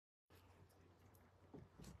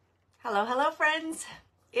Hello, hello, friends.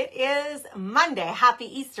 It is Monday. Happy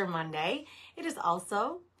Easter Monday. It is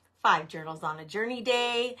also 5 Journals on a Journey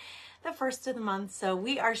Day, the first of the month. So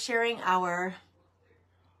we are sharing our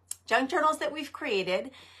junk journals that we've created.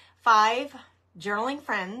 5 journaling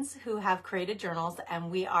friends who have created journals, and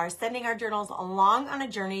we are sending our journals along on a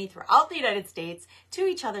journey throughout the United States to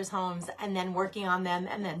each other's homes, and then working on them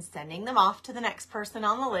and then sending them off to the next person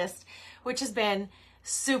on the list, which has been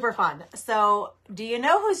super fun. So do you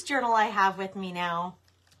know whose journal I have with me now?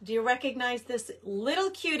 Do you recognize this little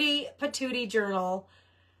cutie patootie journal?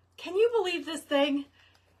 Can you believe this thing?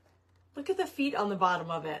 Look at the feet on the bottom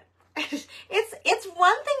of it. It's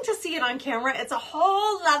one thing to see it on camera. It's a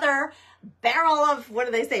whole other barrel of, what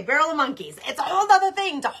do they say? Barrel of monkeys. It's a whole other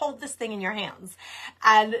thing to hold this thing in your hands.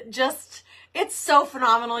 And just, it's so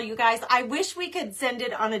phenomenal, you guys. I wish we could send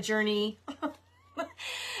it on a journey.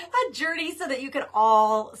 A journey so that you could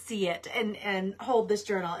all see it and hold this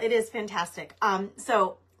journal. It is fantastic.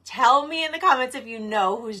 So tell me in the comments if you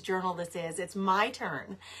know whose journal this is. It's my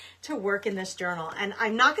turn to work in this journal. And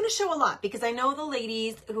I'm not going to show a lot because I know the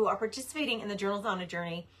ladies who are participating in the Journals on a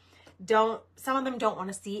Journey some of them don't want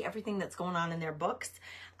to see everything that's going on in their books.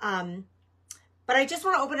 But I just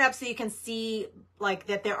want to open it up so you can see like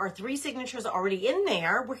that there are 3 signatures already in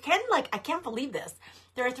there. I can't believe this.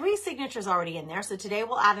 There are 3 signatures already in there. So today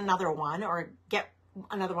we'll add another one or get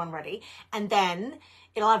another one ready. And then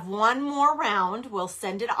it'll have one more round. We'll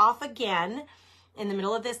send it off again. In the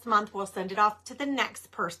middle of this month, we'll send it off to the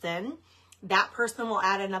next person. That person will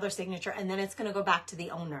add another signature, and then it's going to go back to the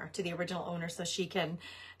owner, to the original owner, so she can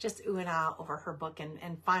just ooh and ah over her book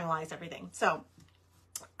and finalize everything. So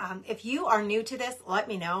if you are new to this, let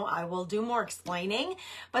me know. I will do more explaining,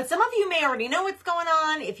 but some of you may already know what's going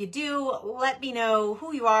on. If you do, let me know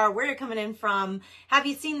who you are, where you're coming in from. Have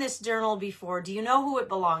you seen this journal before? Do you know who it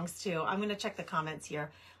belongs to? I'm going to check the comments here.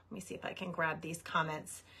 Let me see if I can grab these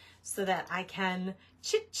comments so that I can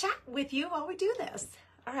chit chat with you while we do this.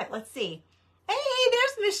 All right, let's see. Hey,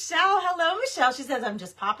 there's Michelle. Hello, Michelle. She says, I'm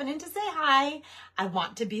just popping in to say hi. I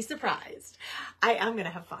want to be surprised. I'm going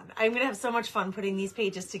to have fun. I'm going to have so much fun putting these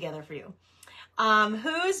pages together for you.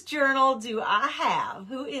 Whose journal do I have?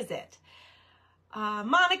 Who is it?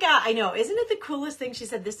 Monica. I know. Isn't it the coolest thing? She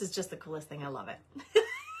said, this is just the coolest thing. I love it.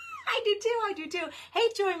 I do too. Hey,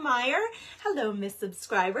 Joy Meyer. Hello, Miss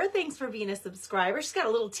Subscriber. Thanks for being a subscriber. She's got a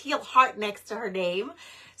little teal heart next to her name.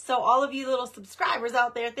 So all of you little subscribers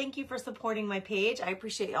out there, thank you for supporting my page. I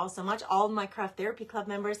appreciate you all so much. All of my Craft Therapy Club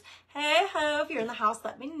members, hey ho, if you're in the house,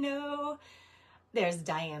 let me know. There's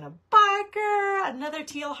Diana Barker, another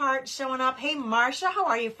teal heart showing up. Hey, Marsha, how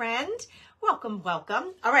are you, friend? Welcome,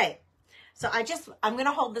 welcome. All right, so I'm going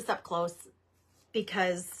to hold this up close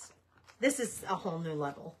because this is a whole new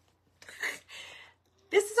level.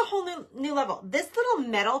 This is a whole new level. This little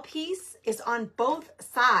metal piece is on both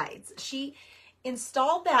sides. She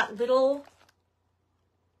installed that little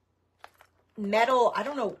metal, I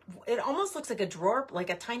don't know, it almost looks like a drawer, like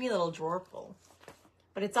a tiny little drawer pull,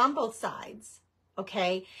 but it's on both sides,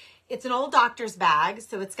 okay? It's an old doctor's bag,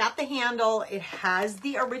 so it's got the handle, it has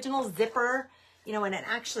the original zipper, you know, and it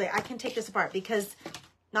actually, I can take this apart because,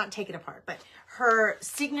 not take it apart, but her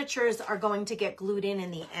signatures are going to get glued in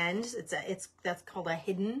the end. That's called a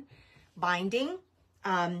hidden binding.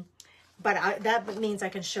 But that means I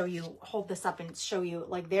can show you, hold this up and show you,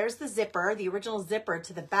 like there's the zipper, the original zipper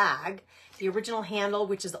to the bag, the original handle,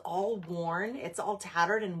 which is all worn. It's all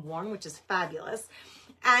tattered and worn, which is fabulous.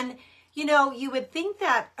 And, you know, you would think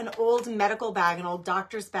that an old medical bag, an old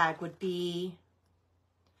doctor's bag would be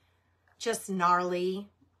just gnarly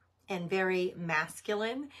and very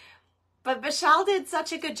masculine. But Michelle did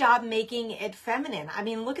such a good job making it feminine. I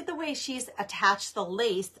mean, look at the way she's attached the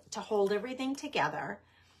lace to hold everything together.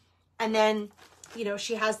 And then, you know,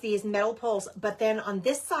 she has these metal poles, but then on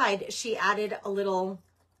this side, she added a little,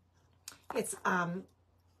 it's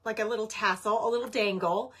like a little tassel, a little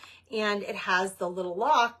dangle, and it has the little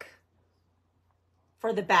lock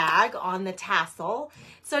for the bag on the tassel.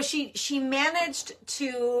 So she managed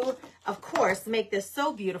to, of course, make this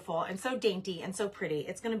so beautiful and so dainty and so pretty.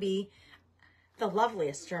 It's going to be the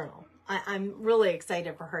loveliest journal. I'm really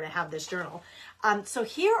excited for her to have this journal. So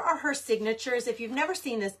here are her signatures. If you've never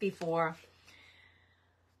seen this before,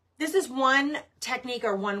 this is one technique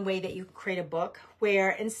or one way that you can create a book where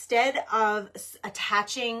instead of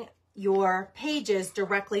attaching your pages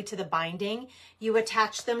directly to the binding, you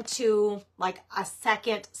attach them to like a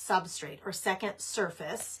second substrate or second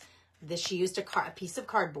surface. She used a piece of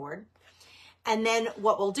cardboard. And then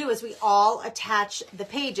what we'll do is we all attach the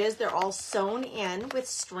pages. They're all sewn in with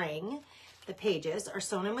string. The pages are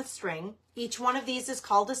sewn in with string. Each one of these is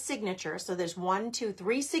called a signature. So there's 1, 2,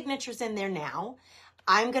 3 signatures in there now.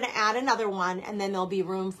 I'm going to add another one, and then there'll be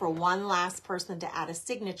room for one last person to add a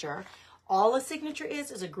signature. All a signature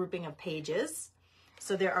is a grouping of pages.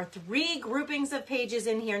 So there are 3 groupings of pages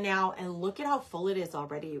in here now, and look at how full it is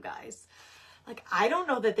already, you guys. Like, I don't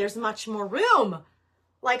know that there's much more room.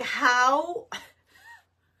 Like, how...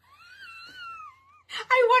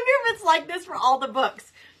 I wonder if it's like this for all the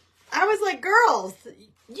books. I was like, girls, you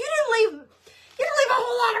didn't leave a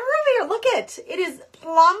whole lot of room here. Look it is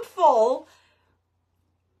plumb full.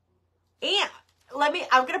 And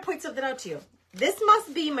I'm going to point something out to you. This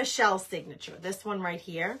must be Michelle's signature, this one right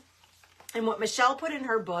here. And what Michelle put in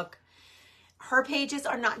her book, her pages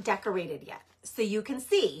are not decorated yet. So you can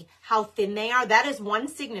see how thin they are. That is one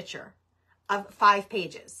signature of 5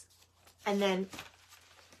 pages. And then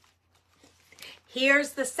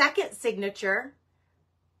here's the second signature.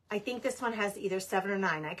 I think this one has either 7 or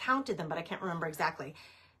 9. I counted them, but I can't remember exactly.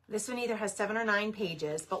 This one either has 7 or 9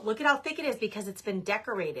 pages, but look at how thick it is because it's been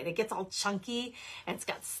decorated. It gets all chunky and it's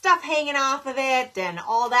got stuff hanging off of it and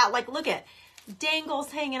all that. Like, look at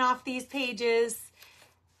dangles hanging off these pages.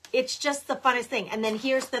 It's just the funnest thing. And then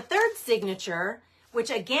here's the third signature, which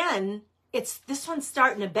again, this one's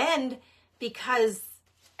starting to bend because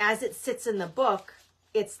as it sits in the book,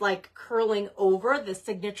 it's like curling over the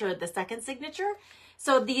signature, the second signature.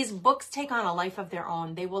 So these books take on a life of their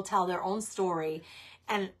own. They will tell their own story.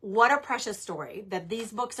 And what a precious story that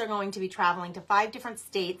these books are going to be traveling to 5 different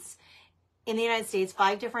states in the United States,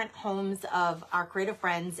 5 different homes of our creative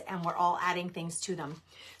friends, and we're all adding things to them.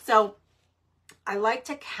 So I like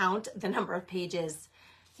to count the number of pages.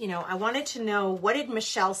 You know, I wanted to know, what did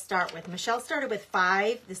Michelle start with? Michelle started with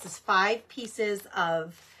 5. This is 5 pieces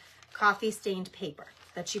of coffee stained paper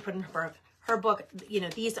that she put in her book. You know,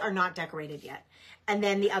 these are not decorated yet. And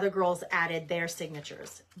then the other girls added their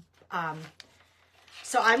signatures.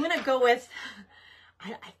 So I'm going to go with,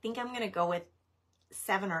 I think I'm going to go with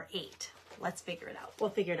 7 or 8. Let's figure it out. We'll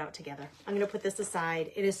figure it out together. I'm going to put this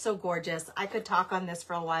aside. It is so gorgeous. I could talk on this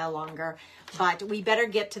for a while longer, but we better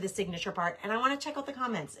get to the signature part. And I want to check out the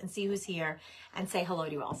comments and see who's here and say hello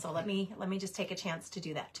to you all. So let me just take a chance to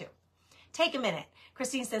do that too. Take a minute.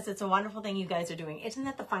 Christine says it's a wonderful thing you guys are doing. Isn't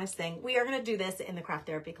that the funnest thing? We are going to do this in the Craft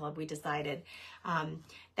Therapy Club. We decided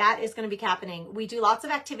that is going to be happening. We do lots of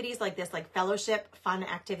activities like this, like fellowship, fun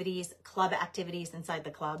activities, club activities inside the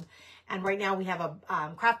club. And right now we have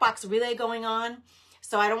a craft box relay going on.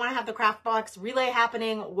 So I don't want to have the craft box relay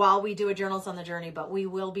happening while we do a Journals on the Journey, but we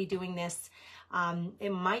will be doing this.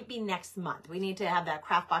 It might be next month. We need to have that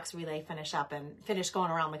craft box relay finish up and finish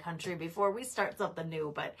going around the country before we start something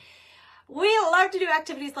new. But we love to do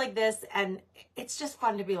activities like this, and it's just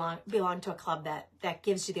fun to belong to a club that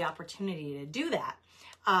gives you the opportunity to do that.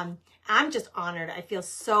 I'm just honored. I feel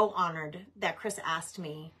so honored that Chris asked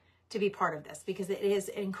me to be part of this because it is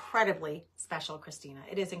incredibly special, Christina.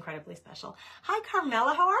 It is incredibly special. Hi,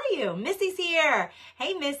 Carmela. How are you? Missy's here.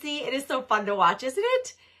 Hey, Missy. It is so fun to watch, isn't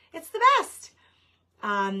it? It's the best.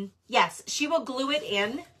 Yes, she will glue it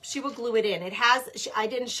in. She will glue it in. It has, I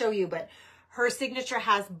didn't show you, but her signature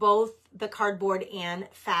has both the cardboard and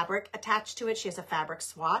fabric attached to it. She has a fabric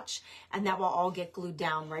swatch, and that will all get glued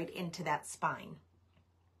down right into that spine.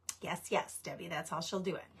 Yes, yes, Debbie, that's how she'll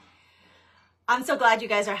do it. I'm so glad you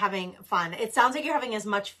guys are having fun. It sounds like you're having as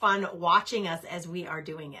much fun watching us as we are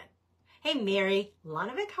doing it. Hey, Mary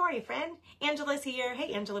Lanovic, how are you, friend? Angela's here.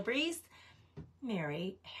 Hey, Angela Breeze.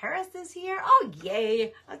 Mary Harris is here. Oh,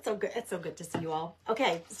 yay. That's so good. It's so good to see you all.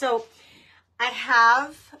 Okay, so I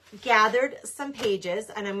have gathered some pages,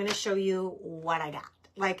 and I'm going to show you what I got.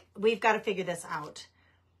 Like, we've got to figure this out.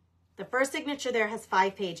 The first signature there has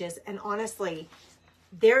 5 pages, and honestly,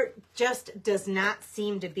 there just does not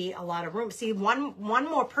seem to be a lot of room. See, one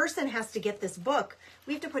more person has to get this book.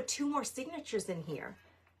 We have to put 2 more signatures in here.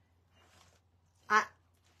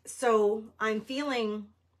 So I'm feeling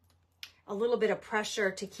a little bit of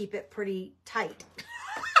pressure to keep it pretty tight.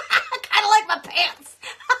 Kind of like my pants.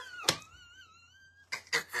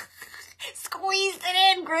 Squeeze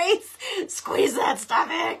it in, Grace. Squeeze that stuff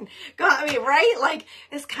in. I mean, right? Like,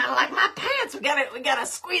 it's kind of like my pants. We gotta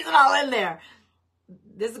squeeze it all in there.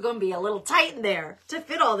 This is going to be a little tight in there to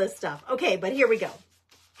fit all this stuff. Okay, but here we go.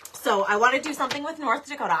 So I want to do something with North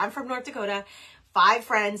Dakota. I'm from North Dakota. 5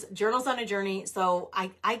 friends, Journals on a Journey. So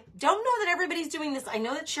I don't know that everybody's doing this. I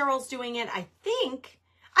know that Cheryl's doing it. I think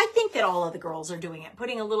that all of the girls are doing it,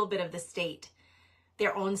 putting a little bit of the state,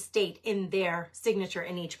 their own state in their signature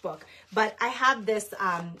in each book. But I have this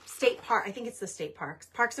state park, I think it's the state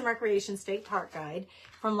parks and recreation state park guide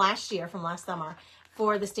from last year, from last summer.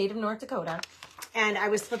 for the state of North Dakota. And I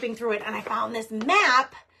was flipping through it and I found this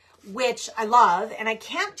map, which I love, and I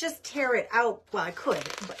can't just tear it out. Well, I could,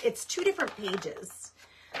 but it's 2 different pages.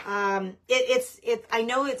 I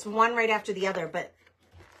know it's one right after the other, but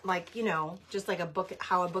like, you know, just like a book,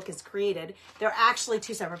 how a book is created, they're actually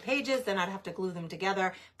 2 separate pages. Then I'd have to glue them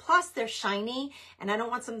together. Plus they're shiny, and I don't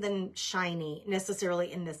want something shiny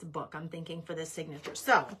necessarily in this book, I'm thinking, for this signature.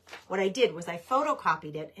 So what I did was I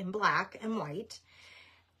photocopied it in black and white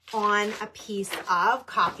on a piece of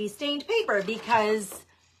coffee stained paper, because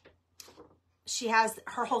she has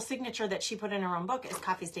her whole signature that she put in her own book is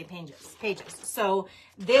coffee stained pages. So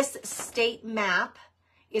this state map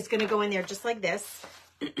is going to go in there just like this.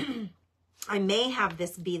 I may have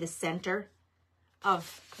this be the center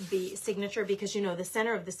of the signature, because, you know, the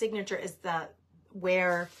center of the signature is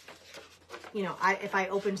where, you know, if I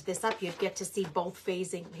opened this up, you'd get to see both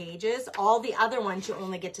facing pages. All the other ones, you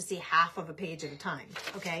only get to see half of a page at a time.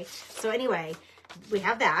 Okay. So anyway, we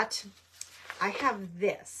have that. I have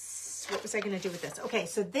this. What was I going to do with this? Okay.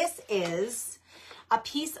 So this is a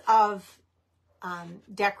piece of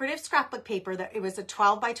decorative scrapbook paper. That it was a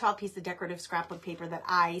 12 by 12 piece of decorative scrapbook paper that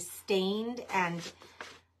I stained and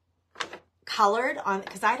colored on,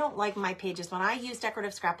 because I don't like my pages when I use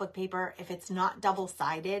decorative scrapbook paper, if it's not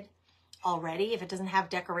double-sided already, if it doesn't have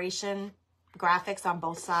decoration graphics on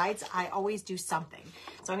both sides, I always do something.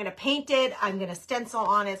 So I'm going to paint it, I'm going to stencil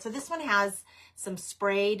on it. So this one has some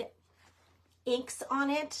sprayed inks on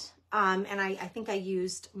it. And I think I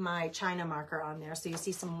used my China marker on there. So you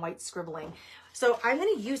see some white scribbling. So I'm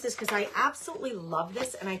going to use this because I absolutely love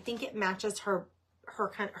this. And I think it matches her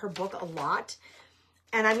book a lot.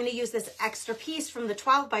 And I'm going to use this extra piece from the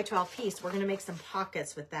 12 by 12 piece. We're going to make some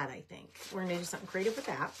pockets with that, I think. We're going to do something creative with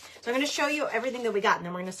that. So I'm going to show you everything that we got, and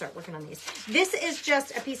then we're going to start working on these. This is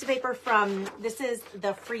just a piece of paper this is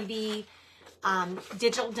the freebie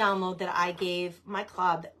digital download that I gave my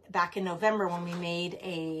club back in November when we made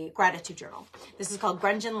a gratitude journal. This is called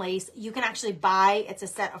Grunge and Lace. You can actually buy, it's a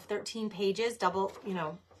set of 13 pages, double,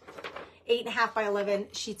 8.5 by 11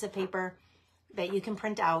 sheets of paper that you can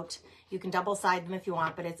print out. You can double side them if you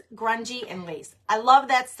want, but it's grungy and lace. I love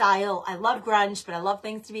that style. I love grunge, but I love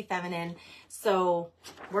things to be feminine. So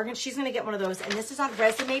she's gonna get one of those. And this is on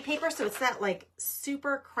resume paper. So it's that like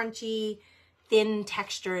super crunchy, thin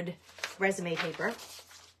textured resume paper.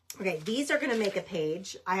 Okay, these are going to make a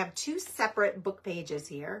page. I have 2 separate book pages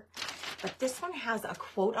here, but this one has a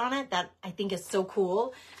quote on it that I think is so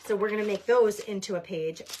cool. So we're going to make those into a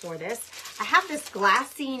page for this. I have this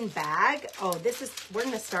glassine bag. Oh, we're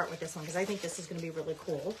going to start with this one because I think this is going to be really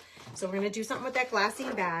cool. So we're going to do something with that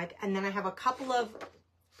glassine bag. And then I have a couple of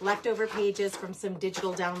leftover pages from some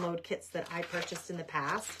digital download kits that I purchased in the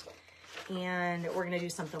past. And we're going to do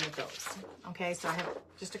something with those. Okay, so I have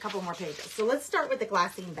just a couple more pages. So let's start with the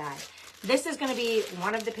glassine bag. This is going to be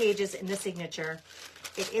one of the pages in the signature.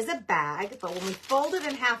 It is a bag, but when we fold it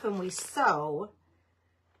in half and we sew,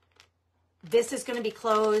 this is going to be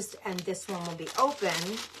closed and this one will be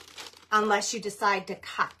open unless you decide to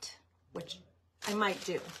cut, which I might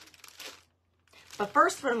do. But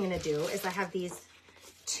first what I'm going to do is I have these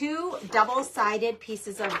 2 double-sided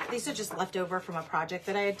pieces of, these are just left over from a project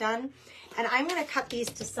that I had done. And I'm going to cut these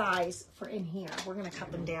to size for in here. We're going to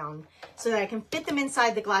cut them down so that I can fit them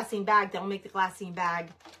inside the glassine bag. That'll make the glassine bag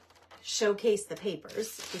showcase the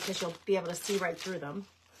papers because you'll be able to see right through them.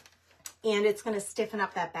 And it's going to stiffen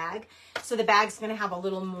up that bag. So the bag's going to have a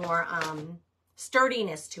little more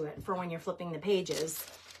sturdiness to it for when you're flipping the pages.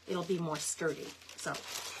 It'll be more sturdy. So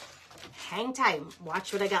hang tight.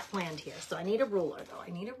 Watch what I got planned here. So I need a ruler though. I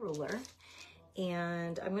need a ruler.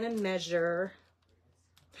 And I'm going to measure.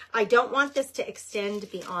 I don't want this to extend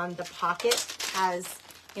beyond the pocket, as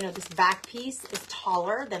this back piece is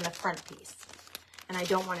taller than the front piece. And I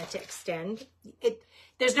don't want it to extend.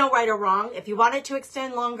 There's no right or wrong. If you want it to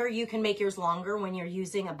extend longer, you can make yours longer when you're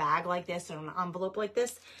using a bag like this or an envelope like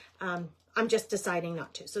this. I'm just deciding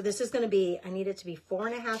not to. So this is going to be, I need it to be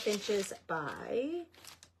 4.5 inches by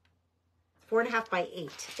 4.5 by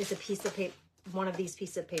 8 is a piece of paper. One of these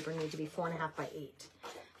pieces of paper need to be 4.5 by 8.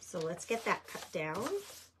 So let's get that cut down.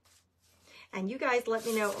 And you guys let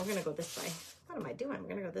me know. We're going to go this way. What am I doing? I'm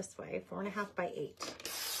going to go this way. 4.5 by 8.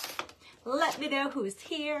 Let me know who's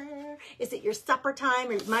here. Is it your supper time?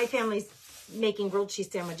 My family's making grilled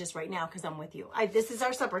cheese sandwiches right now because I'm with you. This is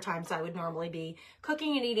our supper time, so I would normally be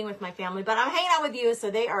cooking and eating with my family, but I'm hanging out with you,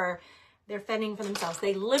 so they're fending for themselves.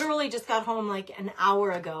 They literally just got home like an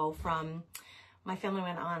hour ago from, my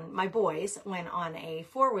boys went on a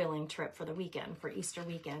 4-wheeling trip for the weekend, for Easter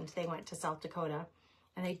weekend. They went to South Dakota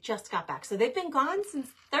and they just got back. So they've been gone since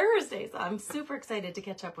Thursday. So I'm super excited to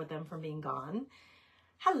catch up with them from being gone.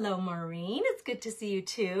 Hello, Maureen. It's good to see you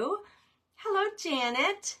too. Hello,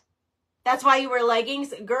 Janet. That's why you wear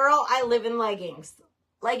leggings? Girl, I live in leggings.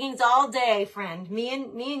 Leggings all day, friend. Me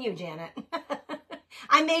and you, Janet.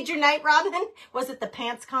 I made your night, Robin. Was it the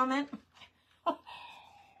pants comment?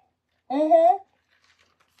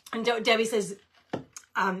 And Debbie says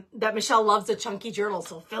that Michelle loves a chunky journal,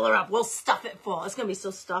 so fill her up. We'll stuff it full. It's going to be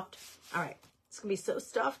so stuffed. All right. It's going to be so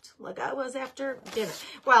stuffed like I was after dinner.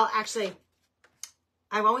 Well, actually,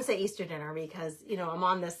 I won't say Easter dinner because, you know, I'm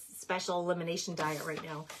on this special elimination diet right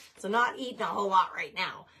now. So not eating a whole lot right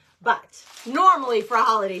now. But normally for a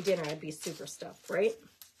holiday dinner, I'd be super stuffed, right?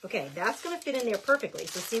 Okay, that's going to fit in there perfectly.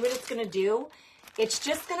 So see what it's going to do? It's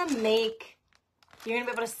just going to make, you're going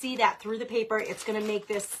to be able to see that through the paper. It's going to make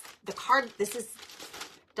this, this is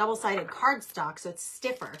double-sided cardstock, so it's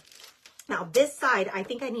stiffer. Now this side, I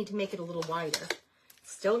think I need to make it a little wider.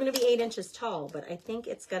 It's still going to be 8 inches tall, but I think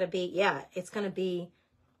it's got to be, yeah, it's going to be,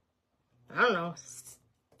 I don't know,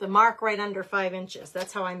 the mark right under 5 inches.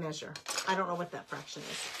 That's how I measure. I don't know what that fraction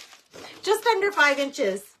is. Just under 5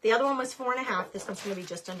 inches. The other one was 4.5. This one's going to be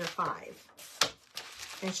just under 5.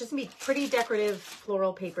 And it's just going to be pretty decorative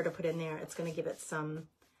floral paper to put in there. It's going to give it some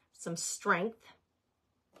strength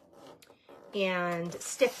and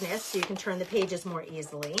stiffness so you can turn the pages more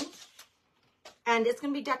easily. And it's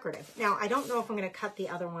going to be decorative. Now, I don't know if I'm going to cut the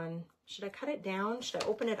other one. Should I cut it down? Should I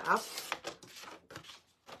open it up?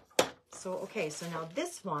 So, okay, so now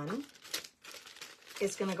this one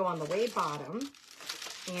is going to go on the way bottom.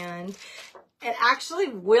 And it actually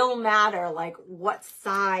will matter, like, what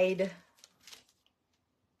side.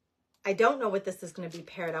 I don't know what this is going to be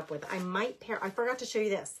paired up with. I might pair, I forgot to show you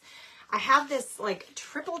this. I have this, like,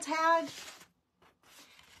 triple tag.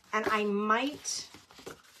 And I might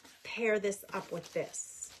pair this up with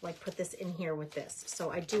this. Like, put this in here with this.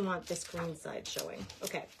 So I do want this green side showing.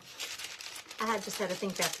 Okay. I just had to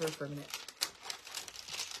think that through for a minute.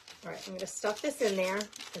 All right, I'm going to stuff this in there.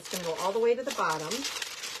 It's going to go all the way to the bottom.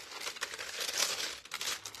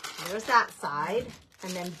 There's that side.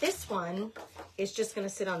 And then this one is just going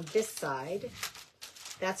to sit on this side.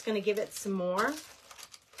 That's going to give it some more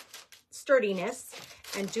sturdiness.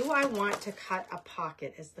 And do I want to cut a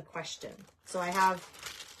pocket is the question. So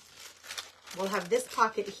we'll have this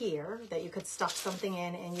pocket here that you could stuff something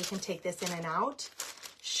in and you can take this in and out.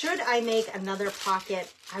 Should I make another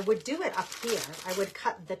pocket, I would do it up here. I would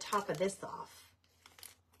cut the top of this off.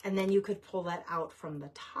 And then you could pull that out from the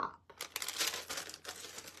top.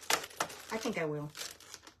 I think I will.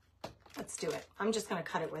 Let's do it. I'm just going to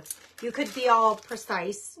cut it with, you could be all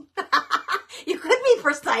precise. You could be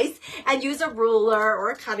precise and use a ruler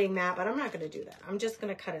or a cutting mat, but I'm not going to do that. I'm just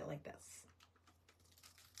going to cut it like this.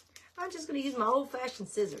 I'm just going to use my old-fashioned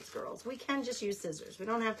scissors, girls. We can just use scissors. We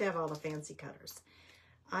don't have to have all the fancy cutters.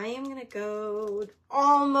 I am going to go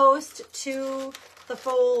almost to the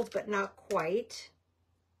fold, but not quite.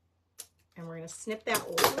 And we're going to snip that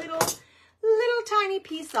little tiny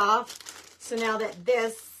piece off. So now that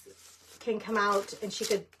this can come out and she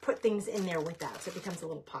could put things in there with that. So it becomes a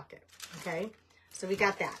little pocket. Okay. So we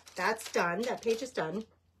got that. That's done. That page is done.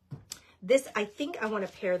 This, I think I want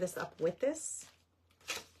to pair this up with this.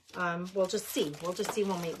 We'll just see. We'll just see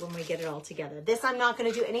when we get it all together. This, I'm not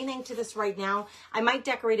going to do anything to this right now. I might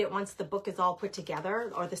decorate it once the book is all put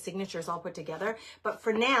together or the signature is all put together. But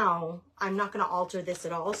for now, I'm not going to alter this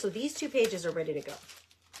at all. So these 2 pages are ready to go.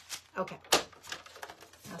 Okay.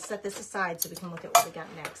 I'll set this aside so we can look at what we got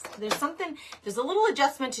next. There's a little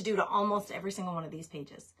adjustment to do to almost every single one of these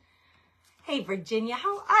pages. Hey, Virginia.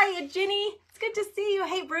 How are you, Ginny? It's good to see you.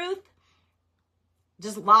 Hey, Ruth.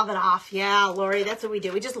 Just lob it off. Yeah, Lori, that's what we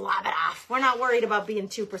do. We just lob it off. We're not worried about being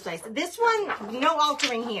too precise. This one, no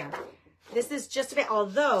altering here. This is just a bit,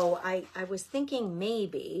 although I was thinking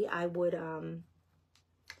maybe I would,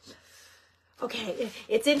 okay,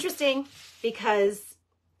 it's interesting because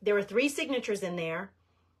there were 3 signatures in there.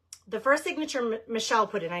 The first signature Michelle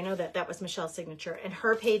put in, I know that was Michelle's signature, and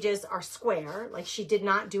her pages are square, like she did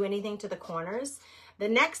not do anything to the corners. The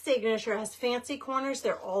next signature has fancy corners.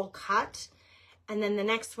 They're all cut. And then the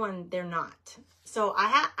next one, they're not. So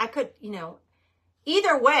I could, you know,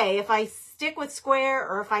 either way, if I stick with square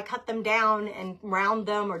or if I cut them down and round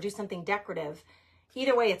them or do something decorative,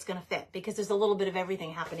 either way it's going to fit because there's a little bit of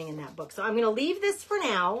everything happening in that book. So I'm going to leave this for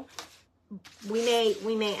now. We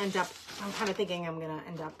may end up, I'm kind of thinking I'm going to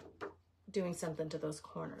end up doing something to those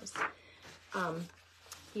corners.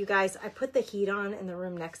 You guys, I put the heat on in the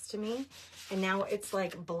room next to me and now it's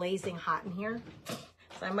like blazing hot in here.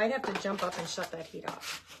 So I might have to jump up and shut that heat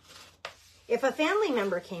off. If a family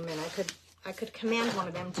member came in, I could command one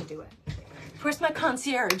of them to do it. Where's my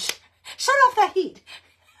concierge? Shut off that heat.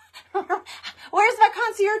 Where's my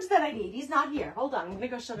concierge that I need? He's not here. Hold on. I'm going to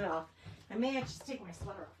go shut it off. I may just take my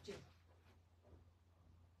sweater off, too.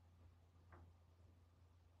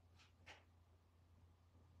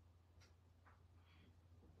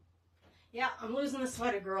 Yeah, I'm losing the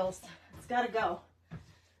sweater, girls. It's got to go.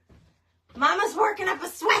 Mama's working up a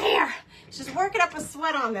sweat here. She's working up a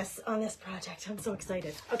sweat on this project. I'm so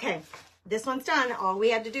excited. Okay, this one's done. All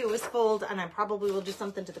we had to do was fold, and I probably will do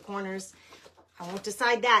something to the corners. I won't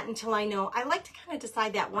decide that until I know. I like to kind of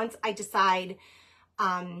decide that once I decide,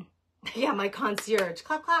 yeah, my concierge.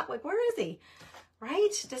 Clap, clap. Like, where is he?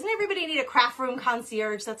 Right? Doesn't everybody need a craft room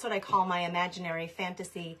concierge? That's what I call my imaginary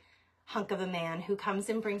fantasy hunk of a man who comes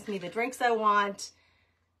and brings me the drinks I want,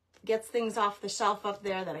 gets things off the shelf up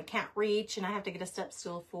there that I can't reach and I have to get a step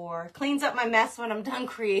stool for, cleans up my mess when I'm done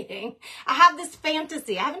creating. I have this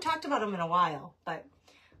fantasy. I haven't talked about them in a while, but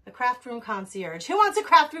the craft room concierge. Who wants a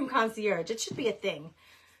craft room concierge? It should be a thing.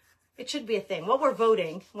 It should be a thing. Well, we're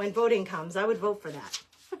voting. When voting comes, I would vote for that.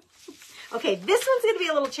 Okay, this one's going to be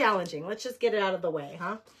a little challenging. Let's just get it out of the way,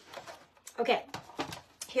 huh? Okay,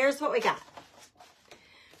 here's what we got.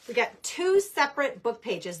 We got 2 separate book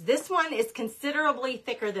pages. This one is considerably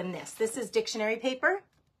thicker than this. This is dictionary paper,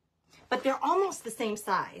 but they're almost the same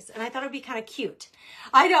size. And I thought it'd be kind of cute.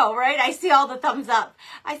 I know, right? I see all the thumbs up.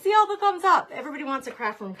 I see all the thumbs up. Everybody wants a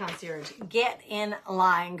craft room concierge. Get in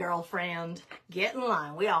line, girlfriend. Get in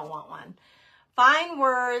line. We all want one. Fine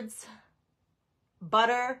words,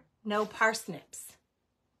 butter, no parsnips.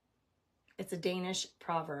 It's a Danish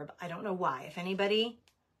proverb. I don't know why. If anybody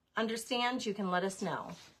understands, you can let us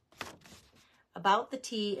know. About the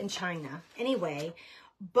tea in China. Anyway,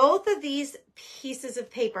 both of these pieces of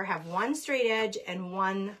paper have one straight edge and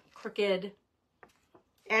one crooked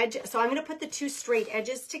edge. So I'm going to put the 2 straight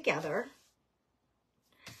edges together.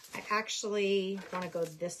 I actually want to go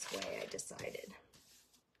this way, I decided.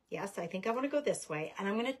 Yes, I think I want to go this way. And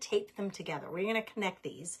I'm going to tape them together. We're going to connect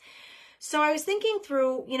these. So I was thinking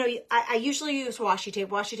through, you know, I usually use washi tape.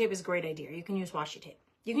 Washi tape is a great idea. You can use washi tape.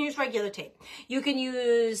 You can use regular tape. You can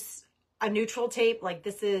use a neutral tape, like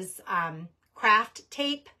this is craft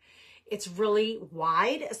tape. It's really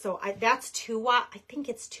wide, so that's too wide. I think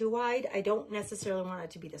it's too wide. I don't necessarily want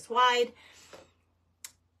it to be this wide.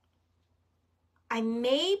 I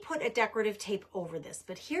may put a decorative tape over this,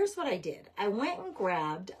 but here's what I did. I went and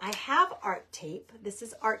grabbed, I have art tape. This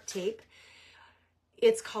is art tape.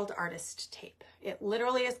 It's called artist tape. It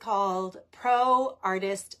literally is called Pro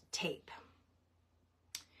Artist Tape.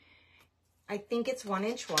 I think it's 1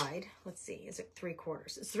 inch wide. Let's see, is it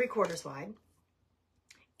 3/4? It's 3/4 wide.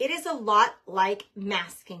 It is a lot like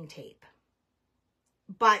masking tape,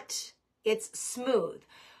 but it's smooth.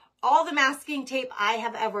 All the masking tape I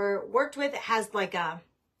have ever worked with has like a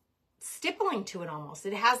stippling to it almost.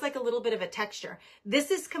 It has like a little bit of a texture.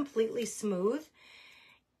 This is completely smooth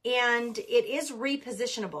and it is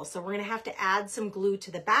repositionable. So we're gonna have to add some glue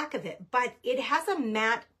to the back of it, but it has a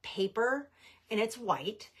matte paper and it's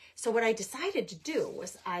white. So what I decided to do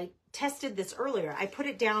was I tested this earlier. I put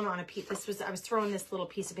it down on a piece. I was throwing this little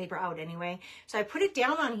piece of paper out anyway. So I put it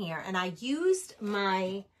down on here and I used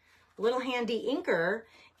my little handy inker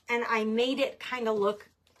and I made it kind of look,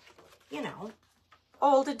 you know,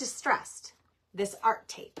 old and distressed. This art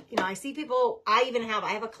tape. You know, I see people, I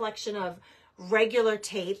have a collection of regular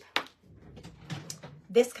tape.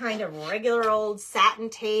 This kind of regular old satin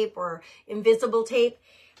tape or invisible tape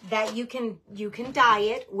that you can dye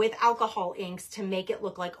it with alcohol inks to make it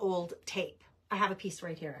look like old tape. I have a piece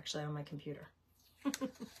right here actually on my computer.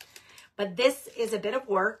 But this is a bit of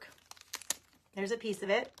work. There's a piece of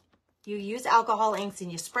it. You use alcohol inks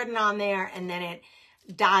and you spread it on there and then it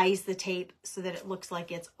dyes the tape so that it looks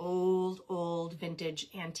like it's old vintage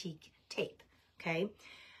antique tape, okay?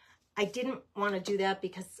 I didn't want to do that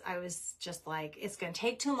because I was just like, it's going to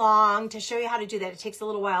take too long to show you how to do that. It takes a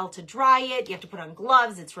little while to dry it. You have to put on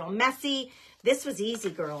gloves. It's real messy. This was easy,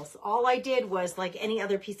 girls. All I did was like any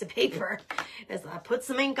other piece of paper is I put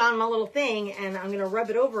some ink on my little thing and I'm going to rub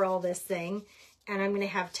it over all this thing and I'm going to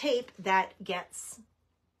have tape that gets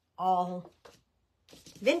all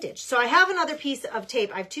vintage. So I have another piece of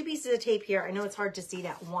tape. I have 2 pieces of tape here. I know it's hard to see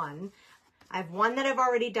that one. I have one that I've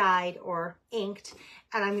already dyed or inked,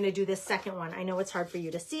 and I'm going to do this second one. I know it's hard for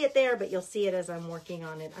you to see it there, but you'll see it as I'm working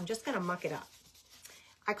on it. I'm just going to muck it up.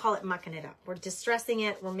 I call it mucking it up. We're distressing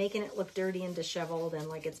it. We're making it look dirty and disheveled and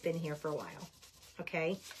like it's been here for a while.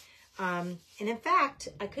 Okay. And in fact,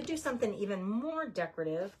 I could do something even more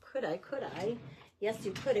decorative. Could I? Yes,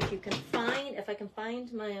 you could. If I can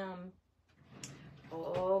find my,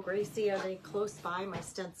 oh, Gracie, are they close by my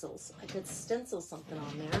stencils? I could stencil something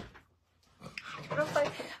on there.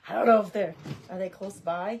 I don't know if are they close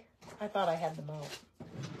by? I thought I had them out,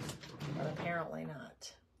 but apparently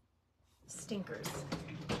not. Stinkers.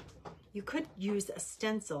 You could use a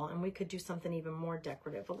stencil and we could do something even more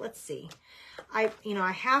decorative, but let's see. I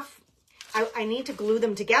need to glue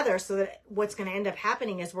them together so that what's going to end up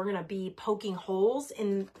happening is we're going to be poking holes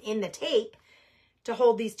in the tape to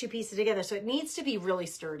hold these two pieces together. So it needs to be really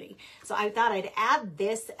sturdy. So I thought I'd add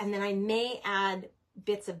this, and then I may add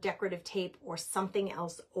bits of decorative tape or something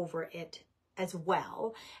else over it as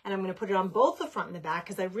well. And I'm going to put it on both the front and the back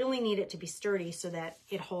because I really need it to be sturdy so that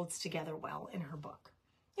it holds together well in her book.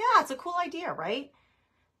 Yeah, it's a cool idea, right?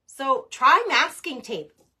 So try masking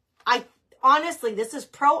tape. Honestly, this is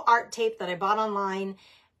Pro Art tape that I bought online,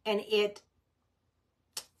 and it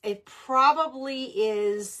probably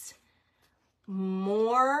is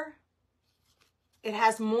more, it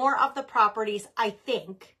has more of the properties, I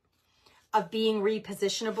think, of being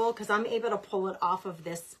repositionable, because I'm able to pull it off of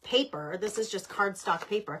this paper. This is just cardstock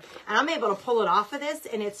paper, and I'm able to pull it off of this,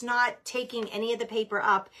 and it's not taking any of the paper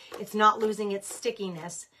up. It's not losing its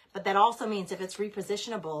stickiness, but that also means if it's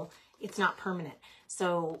repositionable, it's not permanent.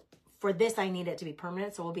 So for this, I need it to be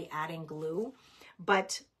permanent, so we'll be adding glue.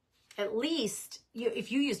 But at least,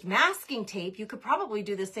 if you used masking tape, you could probably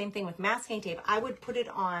do the same thing with masking tape. I would put it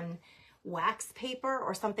on wax paper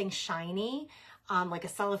or something shiny, like a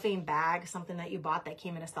cellophane bag, something that you bought that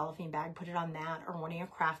came in a cellophane bag. Put it on that, or one of your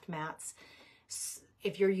craft mats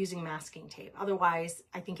if you're using masking tape. Otherwise,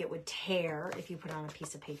 I think it would tear if you put it on a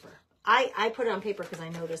piece of paper. I put it on paper because I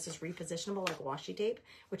know this is repositionable like washi tape,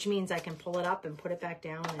 which means I can pull it up and put it back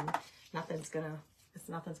down, and nothing's gonna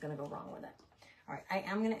go wrong with it. All right, I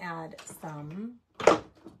am gonna add some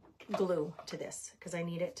glue to this because I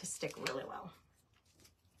need it to stick really well.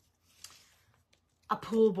 A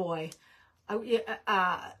pool boy.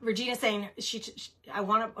 Regina saying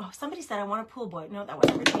somebody said I want a pool boy. No, that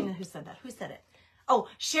wasn't Regina who said that. Who said it? Oh,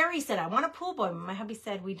 Sherry said I want a pool boy. My hubby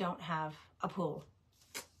said we don't have a pool.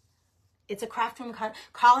 It's a craft room.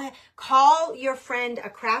 Call your friend a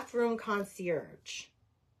craft room concierge,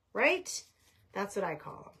 right? That's what I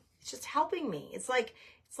call them. It's just helping me. It's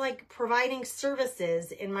like providing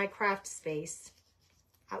services in my craft space.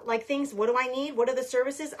 Like things, what do I need? What are the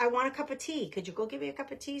services? I want a cup of tea. Could you go give me a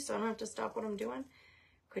cup of tea so I don't have to stop what I'm doing?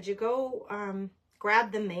 Could you go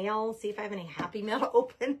grab the mail, see if I have any Happy Mail to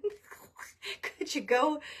open?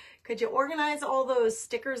 Could you organize all those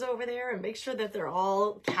stickers over there and make sure that they're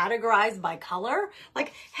all categorized by color?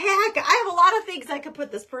 Like, heck, I have a lot of things I could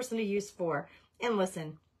put this person to use for. And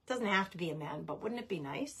listen, it doesn't have to be a man, but wouldn't it be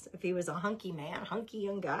nice if he was a hunky man, hunky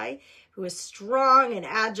young guy who was strong and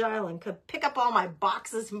agile and could pick up all my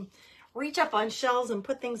boxes and reach up on shelves and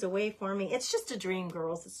put things away for me? It's just a dream,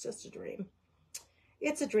 girls. It's just a dream.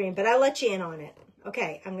 It's a dream, but I'll let you in on it.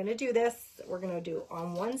 Okay, I'm going to do this. We're going to do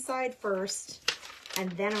on one side first,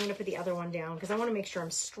 and then I'm going to put the other one down because I want to make sure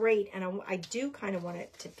I'm straight, and I do kind of want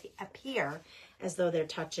it to appear as though they're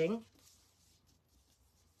touching.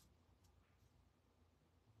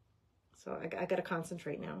 So I got to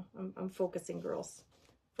concentrate now. I'm focusing, girls.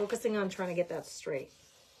 Focusing on trying to get that straight.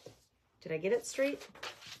 Did I get it straight?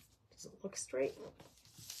 Does it look straight?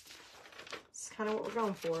 It's kind of what we're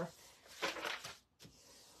going for.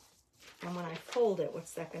 And when I fold it,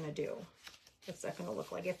 what's that going to do? What's that going to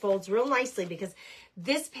look like? It folds real nicely because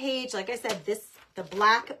this page, like I said, the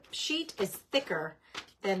black sheet is thicker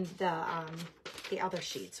than the other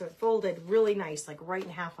sheet. So it folded really nice, like right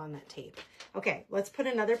in half on that tape. Okay, let's put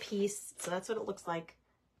another piece. So that's what it looks like.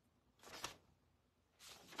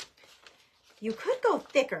 You could go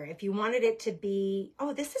thicker if you wanted it to be,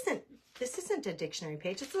 oh, this isn't a dictionary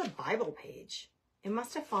page. It's a Bible page. It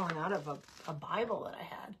must have fallen out of a Bible that I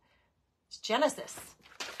had. It's Genesis.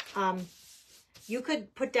 You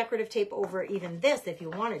could put decorative tape over even this if you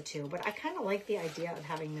wanted to, but I kind of like the idea of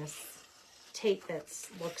having this tape that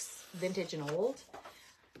looks vintage and old.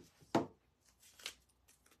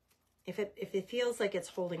 If it feels like it's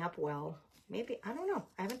holding up well, maybe, I don't know.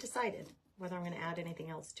 I haven't decided whether I'm going to add anything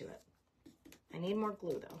else to it. I need more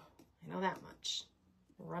glue though. I know that much.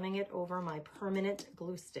 Running it over my permanent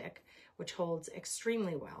glue stick, which holds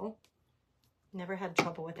extremely well. Never had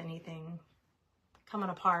trouble with anything coming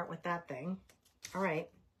apart with that thing. All right.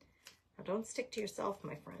 Now don't stick to yourself,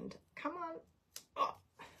 my friend. Come on. Oh.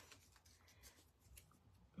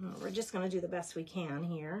 We're just going to do the best we can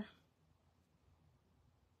here.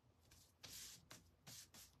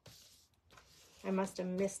 I must have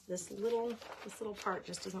missed this little part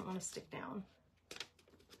just doesn't want to stick down.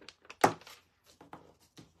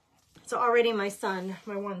 So already my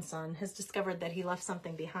one son, has discovered that he left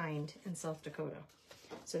something behind in South Dakota.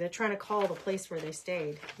 So they're trying to call the place where they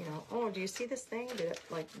stayed. You know, oh, do you see this thing?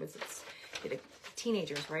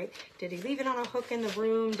 teenagers, right? Did he leave it on a hook in the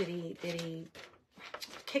room? Did he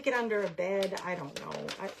kick it under a bed? I don't know.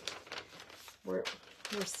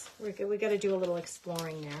 We got to do a little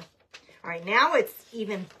exploring there. All right, now it's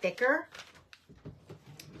even thicker.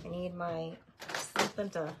 I need something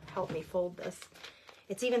to help me fold this.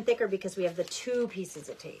 It's even thicker because we have the 2 pieces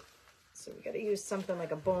of tape. So we got to use something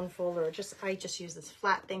like a bone folder, or I just use this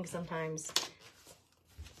flat thing sometimes.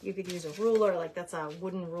 You could use a ruler, like that's a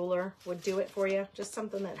wooden ruler would do it for you. Just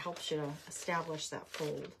something that helps you to establish that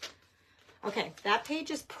fold. Okay, that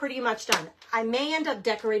page is pretty much done. I may end up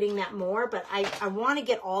decorating that more, but I want to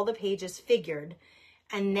get all the pages figured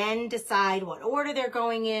and then decide what order they're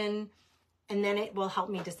going in. And then it will help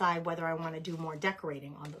me decide whether I want to do more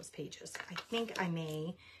decorating on those pages. I think I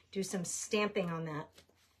may do some stamping on that,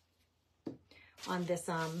 on this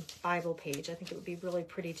Bible page. I think it would be really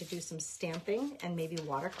pretty to do some stamping and maybe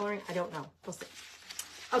watercoloring. I don't know. We'll see.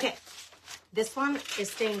 Okay. This one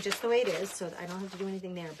is staying just the way it is, so I don't have to do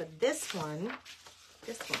anything there. But this one,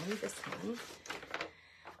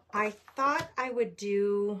 I thought I would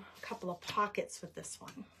do a couple of pockets with this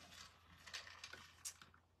one.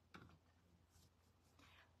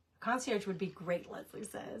 Concierge would be great, Leslie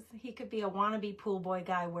says. He could be a wannabe pool boy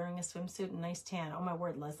guy wearing a swimsuit and nice tan. Oh, my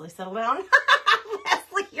word, Leslie, settle down.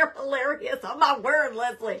 Leslie, you're hilarious. Oh, my word,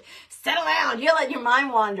 Leslie. Settle down. You're letting your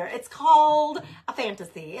mind wander. It's called a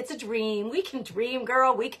fantasy. It's a dream. We can dream,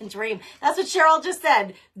 girl. We can dream. That's what Cheryl just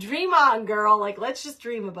said. Dream on, girl. Like, let's just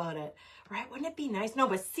dream about it. Right? Wouldn't it be nice? No,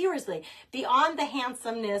 but seriously, beyond the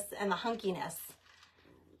handsomeness and the hunkiness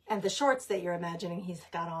and the shorts that you're imagining he's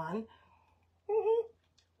got on,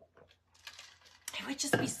 it would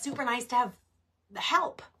just be super nice to have the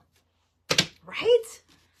help, right?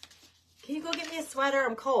 Can you go get me a sweater?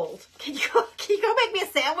 I'm cold. Can you go make me a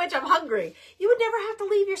sandwich? I'm hungry. You would never have to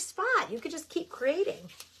leave your spot. You could just keep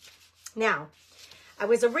creating. Now, I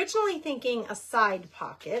was originally thinking a side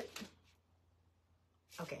pocket.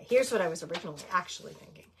 Okay, here's what I was actually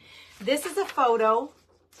thinking. This is a photo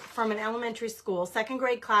from an elementary school, 2nd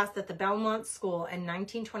grade class at the Belmont School in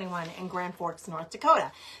 1921 in Grand Forks, North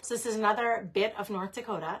Dakota. So this is another bit of North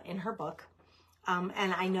Dakota in her book. And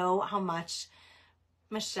I know how much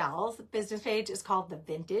Michelle's business page is called The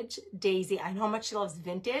Vintage Daisy. I know how much she loves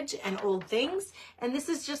vintage and old things. And this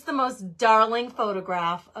is just the most darling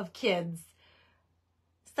photograph of kids,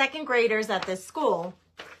 2nd graders at this school.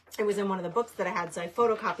 It was in one of the books that I had, so I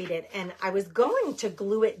photocopied it. And I was going to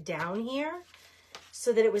glue it down here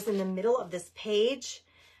so that it was in the middle of this page,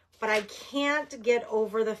 but I can't get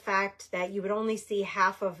over the fact that you would only see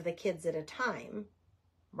half of the kids at a time,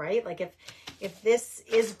 right? Like if this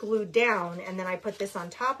is glued down and then I put this on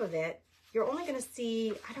top of it, you're only going to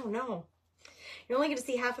see, I don't know, you're only going to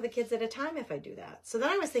see half of the kids at a time if I do that. So then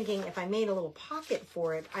I was thinking if I made a little pocket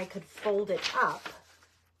for it, I could fold it up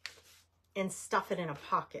and stuff it in a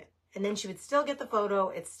pocket. And then she would still get the photo.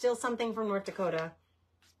 It's still something from North Dakota.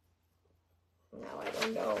 No, I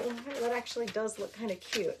don't know. That actually does look kind of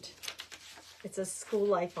cute. It says school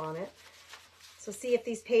life on it. So see, if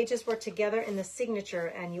these pages were together in the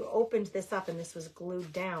signature and you opened this up and this was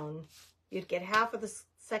glued down, you'd get half of the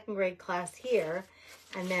 2nd grade class here.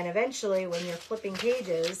 And then eventually when you're flipping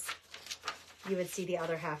pages, you would see the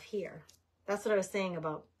other half here. That's what I was saying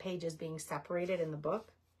about pages being separated in the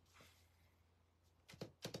book.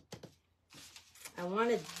 I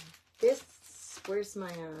wanted this. Where's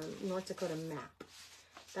my North Dakota map?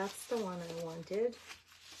 That's the one I wanted.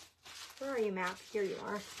 Where are you, map? Here you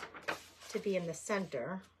are. To be in the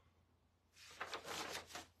center.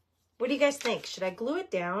 What do you guys think? Should I glue it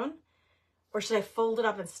down or should I fold it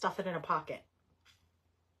up and stuff it in a pocket?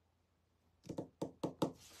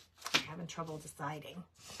 I'm having trouble deciding.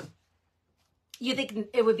 You think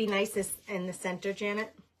it would be nice in the center,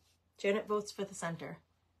 Janet? Janet votes for the center.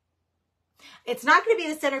 It's not going to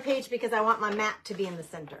be the center page because I want my map to be in the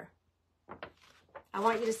center. I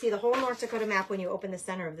want you to see the whole North Dakota map when you open the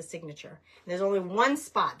center of the signature. And there's only one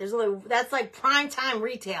spot. That's like prime time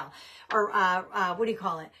retail, or what do you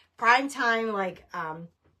call it? Prime time, like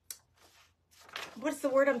what's the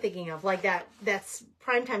word I'm thinking of? Like that's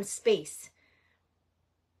prime time space.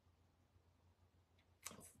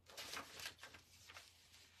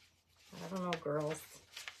 I don't know, girls.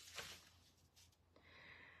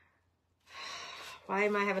 Why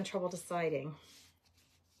am I having trouble deciding?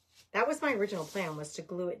 That was my original plan, was to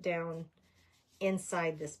glue it down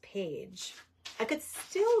inside this page. I could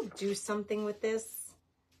still do something with this.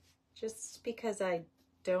 Just because I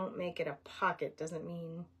don't make it a pocket doesn't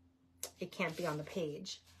mean it can't be on the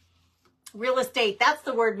page. Real estate, that's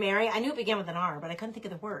the word, Mary. I knew it began with an R, but I couldn't think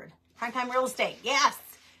of the word. Primetime real estate, yes.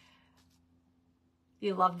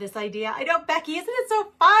 You love this idea? I know, Becky, isn't it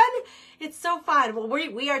so fun? It's so fun. Well,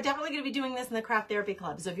 we are definitely going to be doing this in the Craft Therapy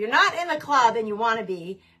Club. So if you're not in the club and you want to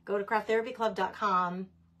be, go to crafttherapyclub.com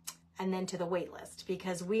and then to the wait list,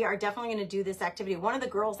 because we are definitely going to do this activity. One of the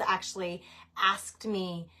girls actually asked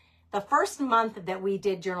me the first month that we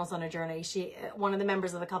did Journals on a Journey, one of the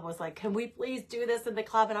members of the club was like, can we please do this in the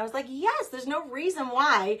club? And I was like, yes, there's no reason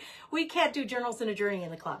why we can't do Journals on a Journey in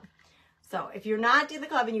the club. So if you're not in the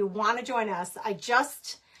club and you want to join us, I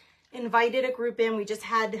just invited a group in. We just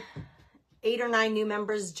had 8 or 9 new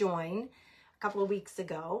members join a couple of weeks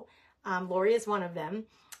ago. Lori is one of them.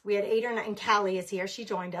 We had 8 or 9, and Callie is here. She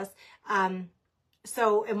joined us. And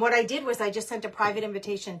what I did was I just sent a private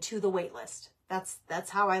invitation to the wait list. That's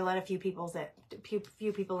how I let a few people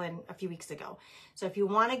in a few weeks ago. So if you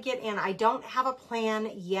want to get in, I don't have a plan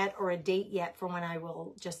yet or a date yet for when I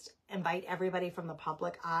will just invite everybody from the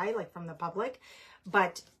public eye, like from the public,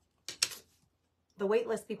 but the wait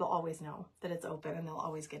list people always know that it's open and they'll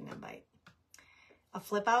always get an invite. A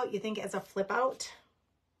flip out, you think as a flip out?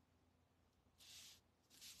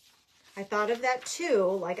 I thought of that too,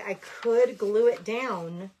 like I could glue it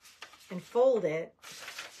down and fold it.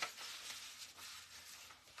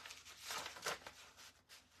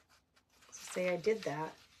 Say I did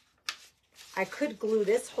that. I could glue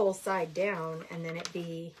this whole side down and then it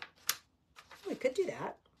be, we could do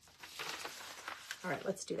that. All right,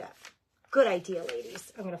 let's do that. Good idea,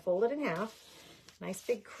 ladies. I'm going to fold it in half. Nice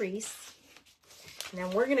big crease. And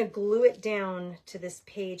then we're going to glue it down to this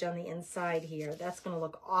page on the inside here. That's going to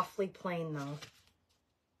look awfully plain though.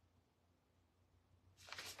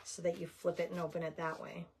 So that you flip it and open it that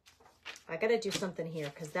way. I got to do something here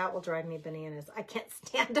because that will drive me bananas. I can't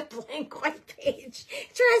stand a blank white page.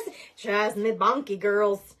 Drives me bonky,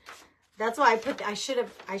 girls. That's why I should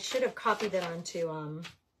have copied that onto,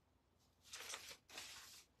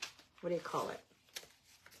 what do you call it?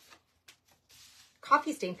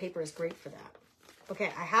 Coffee stain paper is great for that.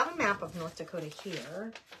 Okay, I have a map of North Dakota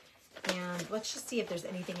here. And let's just see if there's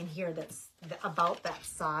anything in here that's about that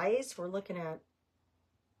size. We're looking at,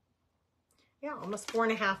 yeah, almost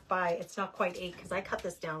 4.5 by, it's not quite 8 because I cut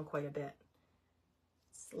this down quite a bit.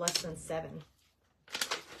 It's less than 7.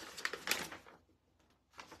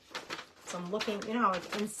 So I'm looking, you know how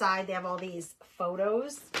like inside they have all these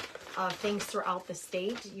photos of things throughout the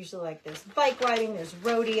state. Usually like there's bike riding, there's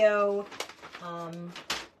rodeo,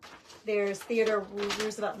 there's Theodore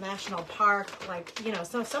Roosevelt National Park. Like, you know,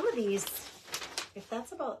 so some of these, if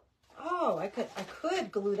that's about, oh, I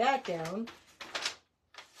could glue that down.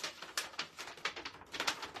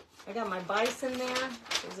 I got my bison there.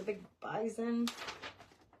 There's a big bison,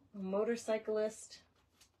 a motorcyclist,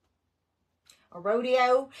 a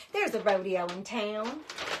rodeo. There's a rodeo in town.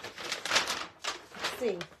 Let's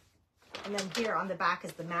see. And then here on the back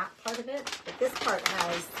is the map part of it. But this part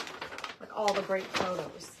has like all the great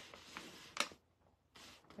photos.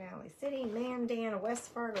 Valley City, Mandan,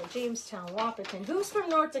 West Fargo, Jamestown, Wapaton. Who's from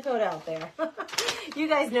North Dakota out there? You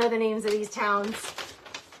guys know the names of these towns.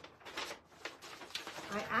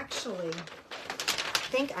 I actually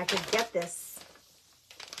think I could get this.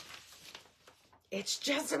 It's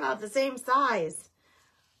just about the same size.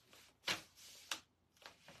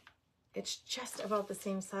 It's just about the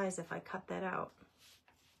same size if I cut that out.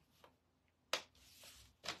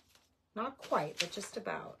 Not quite, but just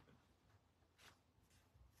about.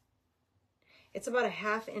 It's about a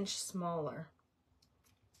 1/2 inch smaller.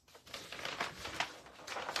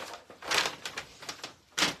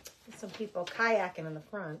 Some people kayaking in the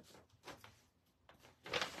front.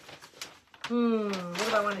 What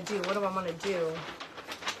do I want to do? What do I want to do?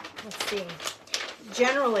 Let's see.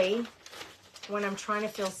 Generally, when I'm trying to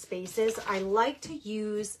fill spaces, I like to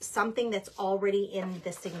use something that's already in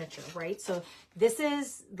the signature, right? So this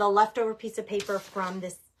is the leftover piece of paper from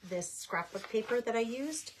this scrapbook paper that I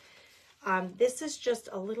used. This is just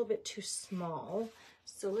a little bit too small.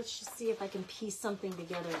 So let's just see if I can piece something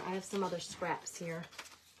together. I have some other scraps here.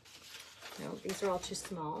 No, these are all too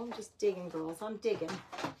small. I'm just digging, girls. I'm digging.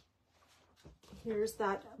 Here's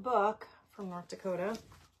that book from North Dakota.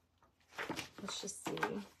 Let's just see.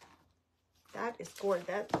 That is gorgeous.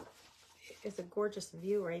 That is a gorgeous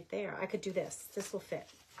view right there. I could do this. This will fit.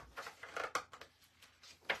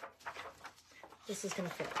 This is going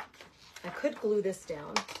to fit. I could glue this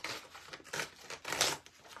down.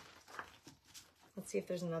 Let's see if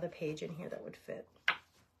there's another page in here that would fit.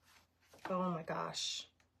 Oh my gosh.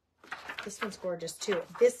 This one's gorgeous too.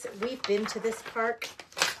 We've been to this park.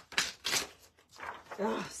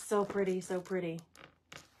 Oh, so pretty, so pretty.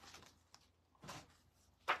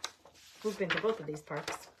 We've been to both of these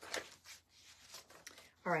parks.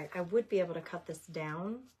 All right, I would be able to cut this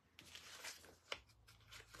down.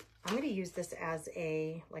 I'm going to use this as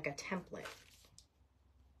like a template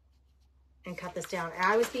and cut this down. And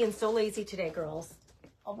I was being so lazy today, girls,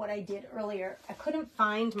 of what I did earlier. I couldn't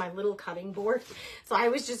find my little cutting board. So I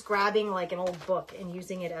was just grabbing like an old book and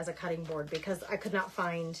using it as a cutting board because I could not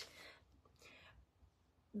find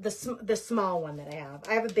the small one that I have.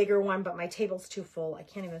 I have a bigger one, but my table's too full. I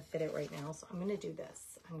can't even fit it right now. So I'm going to do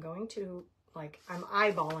this. I'm going to, like, I'm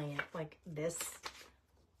eyeballing it. Like, this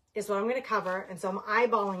is what I'm going to cover. And so I'm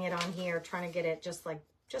eyeballing it on here, trying to get it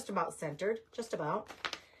just about centered, just about.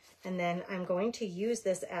 And then I'm going to use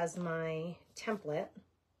this as my template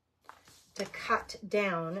to cut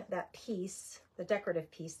down that piece, the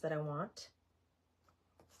decorative piece that I want.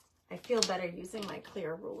 I feel better using my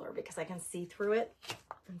clear ruler because I can see through it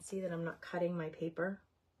and see that I'm not cutting my paper.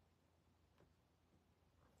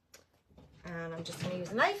 And I'm just going to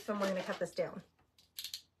use a knife and we're going to cut this down.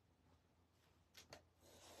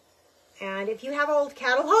 And if you have old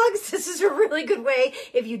catalogs, this is a really good way.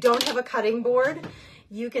 If you don't have a cutting board,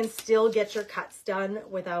 you can still get your cuts done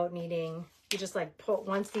without needing, you just like pull,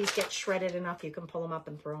 once these get shredded enough, you can pull them up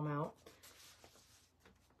and throw them out.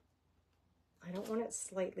 I don't want it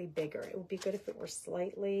slightly bigger. It would be good if it were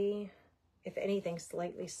slightly, if anything,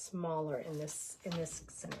 slightly smaller in this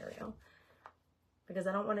scenario, because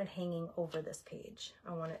I don't want it hanging over this page.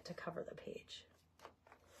 I want it to cover the page.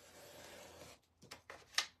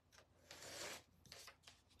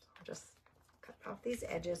 I'll just cut off these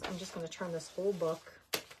edges. I'm just going to turn this whole book.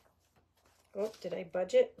 Oh, did I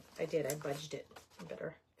budge it? I did. I budged it. I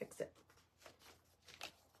better fix it.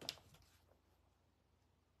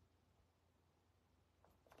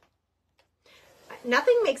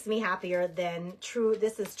 Nothing makes me happier than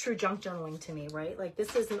this is true junk journaling to me, right? Like,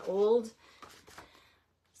 this is an old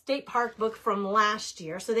state park book from last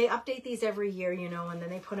year. So they update these every year, you know, and then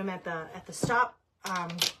they put them at the stop,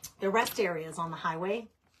 the rest areas on the highway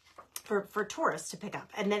for tourists to pick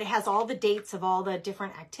up. And then it has all the dates of all the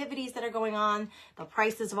different activities that are going on, the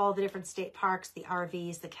prices of all the different state parks, the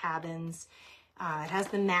RVs, the cabins. It has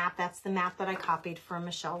the map. That's the map that I copied from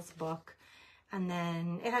Michelle's book. And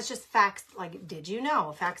then it has just facts, like, did you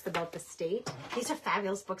know? Facts about the state. These are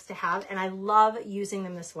fabulous books to have, and I love using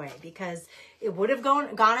them this way because it would have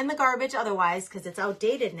gone in the garbage otherwise because it's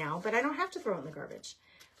outdated now, but I don't have to throw it in the garbage.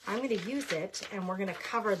 I'm going to use it, and we're going to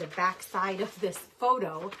cover the back side of this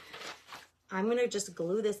photo. I'm going to just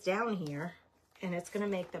glue this down here, and it's going to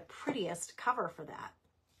make the prettiest cover for that.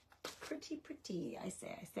 Pretty, pretty, I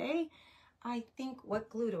say. I think, what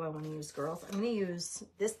glue do I want to use, girls? I'm going to use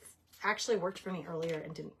this. Actually worked for me earlier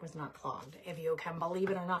and was not clogged, if you can believe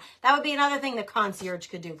it or not. That would be another thing the concierge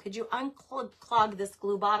could do. Could you unclog this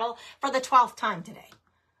glue bottle for the 12th time today?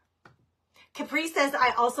 Capri says,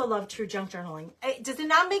 I also love true junk journaling. Does it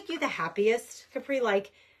not make you the happiest, Capri?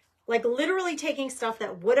 Like literally taking stuff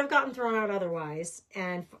that would have gotten thrown out otherwise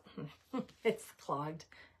and it's clogged.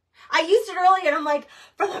 I used it earlier and I'm like,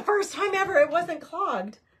 for the first time ever, it wasn't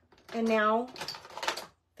clogged. And now,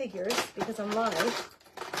 figures, because I'm live,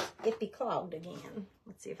 it be clogged again.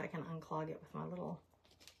 Let's see if I can unclog it with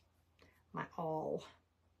my awl.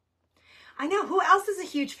 I know, who else is a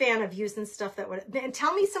huge fan of using stuff that would, and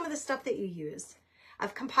tell me some of the stuff that you use.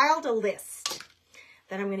 I've compiled a list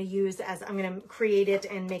that I'm going to use as, I'm going to create it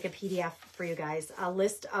and make a PDF for you guys. A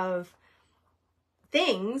list of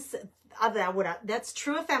things that's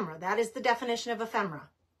true ephemera. That is the definition of ephemera.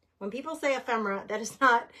 When people say ephemera, that is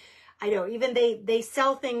not, I know, even they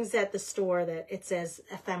sell things at the store that it says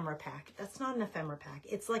ephemera pack. That's not an ephemera pack.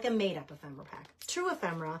 It's like a made-up ephemera pack. True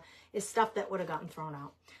ephemera is stuff that would have gotten thrown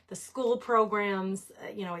out. The school programs,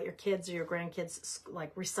 you know, at your kids' or your grandkids'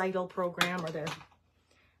 like recital program or their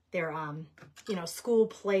you know, school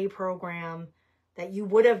play program that you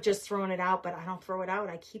would have just thrown it out, but I don't throw it out.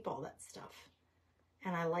 I keep all that stuff.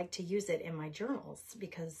 And I like to use it in my journals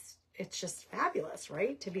because it's just fabulous,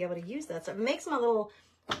 right? To be able to use that. So it makes my little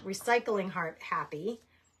recycling heart happy,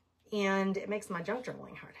 and it makes my junk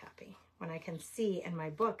journaling heart happy when I can see in my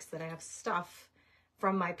books that I have stuff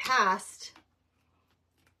from my past.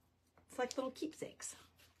 It's like little keepsakes.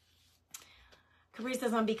 Capri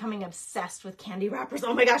says, I'm becoming obsessed with candy wrappers.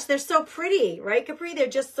 Oh my gosh, they're so pretty, right, Capri? They're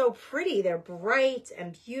just so pretty. They're bright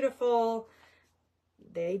and beautiful.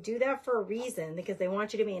 They do that for a reason, because they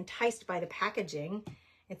want you to be enticed by the packaging.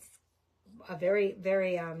 It's a very,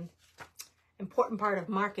 very important part of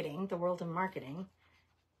marketing, the world of marketing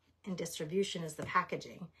and distribution is the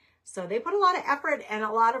packaging. So they put a lot of effort and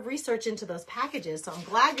a lot of research into those packages. So I'm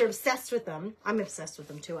glad you're obsessed with them. I'm obsessed with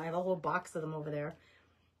them too. I have a whole box of them over there.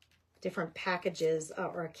 Different packages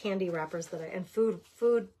or candy wrappers that and food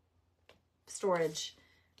storage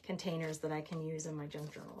containers that I can use in my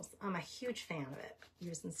junk journals. I'm a huge fan of it,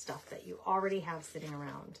 using stuff that you already have sitting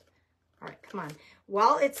around. All right, come on.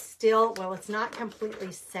 While it's not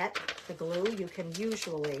completely set, the glue, you can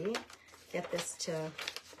usually get this to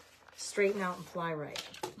straighten out and fly right,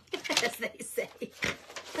 as they say.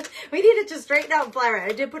 We need it to straighten out and fly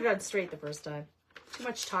right. I did put it on straight the first time. Too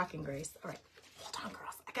much talking, Grace. All right, hold on,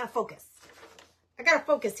 girls. I gotta focus. I gotta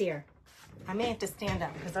focus here. I may have to stand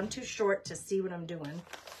up because I'm too short to see what I'm doing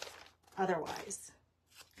otherwise.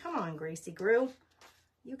 Come on, Gracie Grew.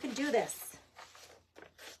 You can do this.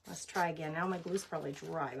 Let's try again. Now my glue's probably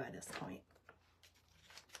dry by this point.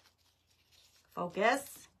 Focus.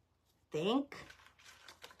 Think.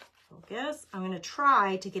 Focus. I'm going to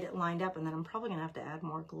try to get it lined up, and then I'm probably going to have to add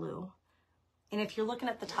more glue. And if you're looking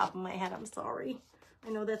at the top of my head, I'm sorry. I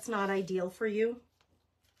know that's not ideal for you.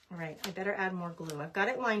 All right, I better add more glue. I've got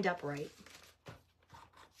it lined up right.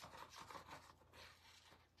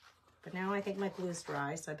 But now I think my glue's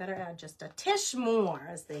dry, so I better add just a tish more,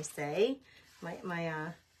 as they say.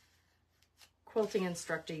 My quilting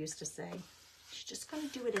instructor used to say, she's just going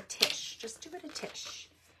to do it a tish. Just do it a tish.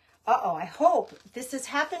 Uh-oh, I hope this has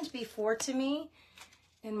happened before to me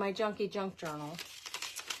in my junky junk journal.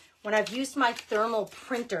 When I've used my thermal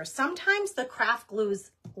printer, sometimes the craft glues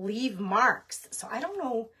leave marks. So I don't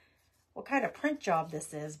know what kind of print job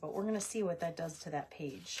this is, but we're going to see what that does to that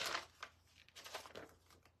page.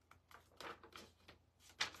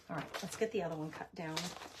 All right, let's get the other one cut down.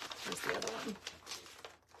 Here's the other one.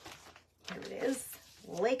 Here it is.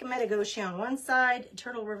 Lake Metagoshi on one side,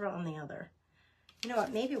 Turtle River on the other. You know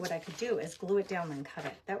what? Maybe what I could do is glue it down and cut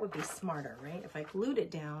it. That would be smarter, right? If I glued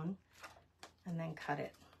it down and then cut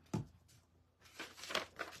it.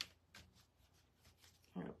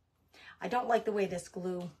 I don't like the way this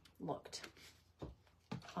glue looked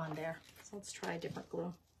on there. So let's try a different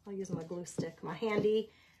glue. I'll use my glue stick, my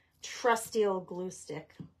handy, trusty old glue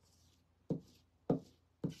stick.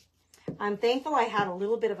 I'm thankful I had a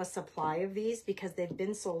little bit of a supply of these because they've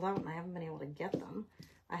been sold out and I haven't been able to get them.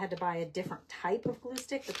 I had to buy a different type of glue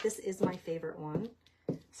stick, but this is my favorite one.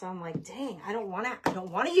 So I'm like, dang, I don't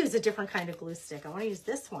want to use a different kind of glue stick. I want to use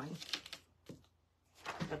this one.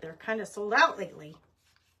 But they're kind of sold out lately.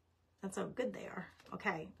 That's how good they are.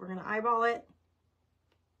 Okay, we're going to eyeball it.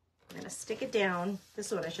 I'm going to stick it down. This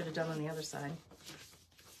is what I should have done on the other side.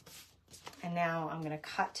 And now I'm going to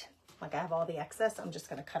cut, like I have all the excess, I'm just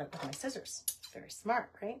going to cut it with my scissors. Very smart,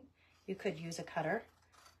 right? You could use a cutter,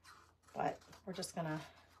 but we're just going to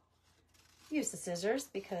use the scissors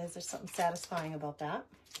because there's something satisfying about that.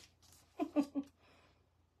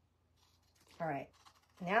 All right.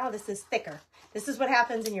 Now this is thicker. This is what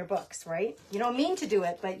happens in your books, right? You don't mean to do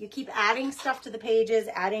it, but you keep adding stuff to the pages,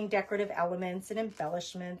 adding decorative elements and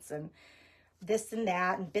embellishments and this and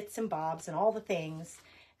that and bits and bobs and all the things.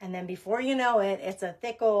 And then before you know it, it's a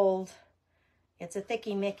thick old, it's a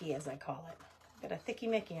thicky Mickey, as I call it. Got a thicky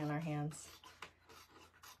Mickey on our hands.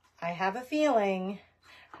 I have a feeling,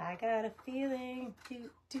 I got a feeling.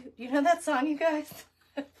 You know that song, you guys?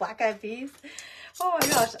 Black Eyed Peas. Oh my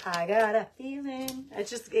gosh, I got a feeling.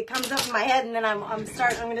 It comes up in my head, and then I'm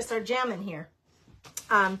going to start jamming here.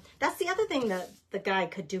 That's the other thing that the guy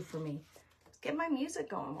could do for me. Just get my music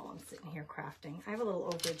going while I'm sitting here crafting. I have a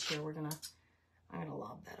little overage here. I'm gonna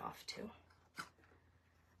lob that off too.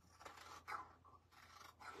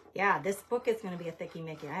 Yeah, this book is gonna be a thicky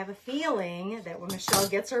Mickey. I have a feeling that when Michelle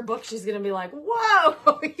gets her book, she's gonna be like,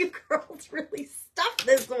 "Whoa, you girls really stuffed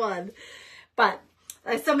this one." But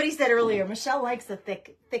as somebody said earlier, Michelle likes a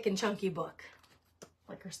thick and chunky book.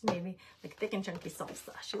 Like her, maybe like thick and chunky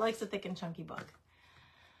salsa. She likes a thick and chunky book.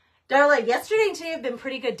 Darla, yesterday and today have been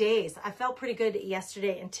pretty good days. I felt pretty good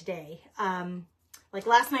yesterday and today. Like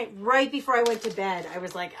last night, right before I went to bed, I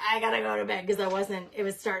was like, I gotta go to bed because it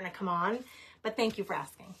was starting to come on. But thank you for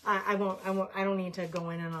asking. I don't need to go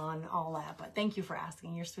in and on all that, but thank you for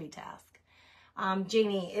asking. You're sweet to ask.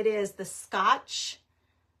 Jamie, it is the Scotch.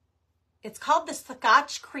 It's called the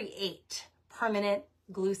Scotch Create permanent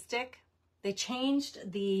glue stick. They changed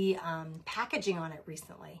the packaging on it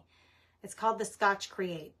recently. It's called the Scotch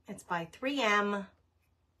Create. It's by 3M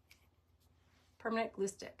permanent glue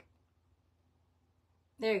stick.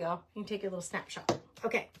 There you go. You can take your little snapshot.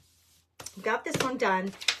 Okay. Got this one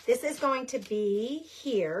done. This is going to be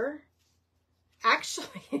here.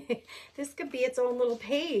 Actually, this could be its own little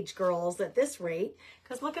page, girls, at this rate.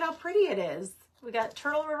 Because look at how pretty it is. We got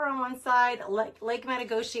Turtle River on one side, Lake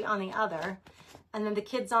Metagoshi on the other, and then the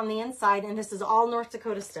kids on the inside. And this is all North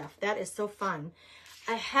Dakota stuff. That is so fun.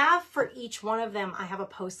 I have for each one of them, I have a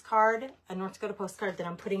postcard, a North Dakota postcard that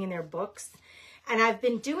I'm putting in their books. And I've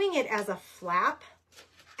been doing it as a flap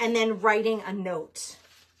and then writing a note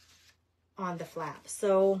on the flap.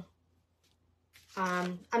 So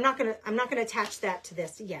I'm not gonna attach that to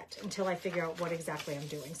this yet until I figure out what exactly I'm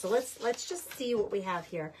doing. So let's just see what we have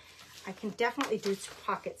here. I can definitely do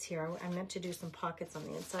pockets here. I meant to do some pockets on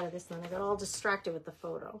the inside of this, and then I got all distracted with the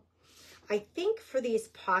photo. I think for these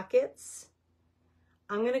pockets,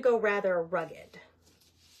 I'm gonna go rather rugged.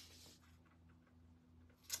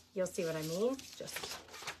 You'll see what I mean. Just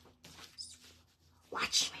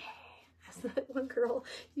watch me. As that one girl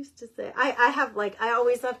used to say. I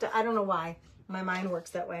always have to, I don't know why my mind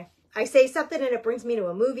works that way. I say something and it brings me to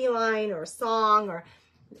a movie line or a song or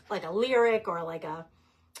like a lyric or like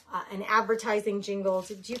an advertising jingle.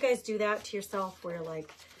 Do you guys do that to yourself where you're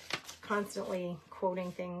like constantly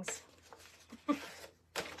quoting things?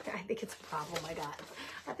 I think it's a problem.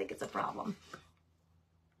 I think it's a problem.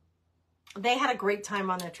 They had a great time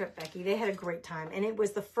on their trip, Becky. They had a great time. And it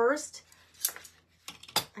was the first,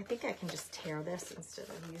 I think I can just tear this instead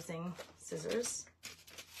of using scissors.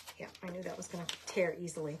 Yeah, I knew that was going to tear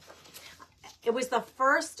easily. It was the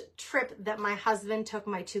first trip that my husband took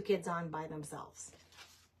my two kids on by themselves.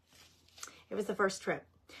 It was the first trip.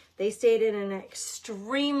 They stayed in an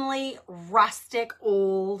extremely rustic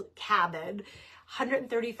old cabin,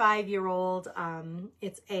 135-year-old.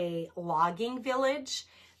 It's a logging village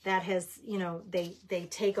that has, you know, they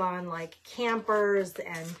take on like campers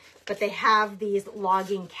but they have these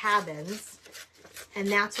logging cabins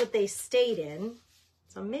and that's what they stayed in.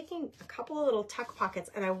 So I'm making a couple of little tuck pockets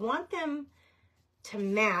and I want them to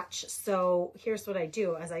match. So here's what I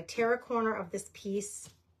do. As I tear a corner of this piece,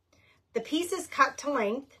 the piece is cut to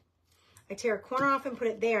length. I tear a corner off and put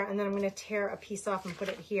it there, and then I'm going to tear a piece off and put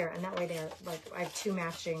it here. And that way they're like, I have two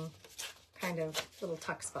matching kind of little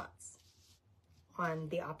tuck spots on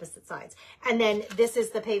the opposite sides. And then this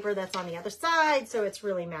is the paper that's on the other side. So it's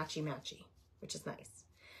really matchy-matchy, which is nice.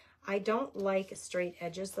 I don't like straight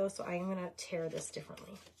edges though, so I'm going to tear this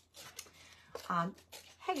differently.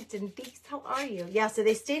 Hey, Denise, how are you? Yeah, so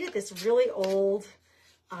they stayed at this really old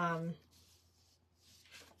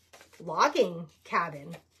logging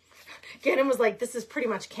cabin. Gannon was like, this is pretty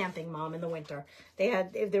much camping, Mom, in the winter.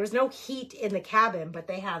 There was no heat in the cabin, but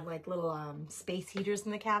they had like little space heaters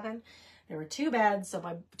in the cabin. There were two beds, so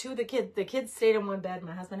the kids stayed in one bed.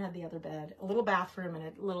 My husband had the other bed, a little bathroom and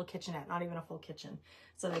a little kitchenette, not even a full kitchen.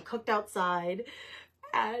 So they cooked outside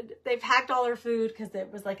and they packed all their food because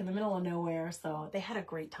it was like in the middle of nowhere. So they had a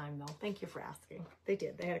great time though. Thank you for asking. They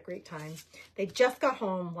did. They had a great time. They just got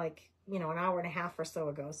home like, you know, an hour and a half or so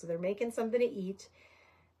ago. So they're making something to eat.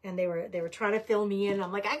 And they were trying to fill me in.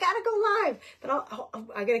 I'm like, I gotta go live,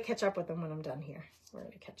 but I gotta catch up with them when I'm done here. We're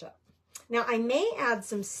gonna catch up. Now I may add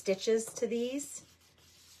some stitches to these.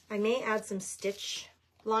 I may add some stitch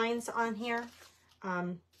lines on here.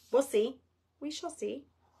 We'll see. We shall see.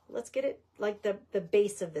 Let's get it like the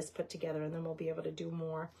base of this put together, and then we'll be able to do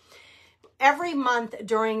more. Every month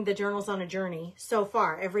during the Journals on a Journey so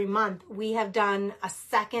far, every month we have done a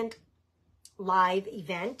second live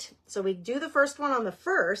event. So we do the first one on the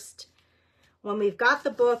 1st when we've got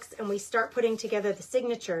the books and we start putting together the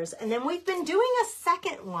signatures. And then we've been doing a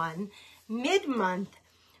second one mid-month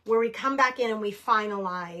where we come back in and we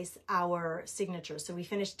finalize our signatures. So we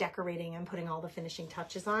finish decorating and putting all the finishing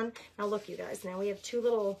touches on. Now look, you guys, now we have two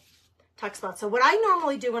little tuck spots. So what I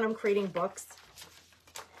normally do when I'm creating books,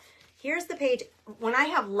 here's the page. When I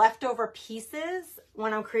have leftover pieces,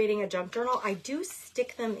 when I'm creating a junk journal, I do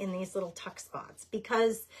stick them in these little tuck spots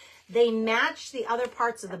because they match the other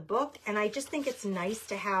parts of the book. And I just think it's nice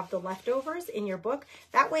to have the leftovers in your book.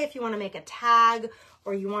 That way, if you want to make a tag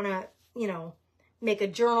or you want to, you know, make a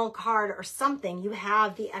journal card or something, you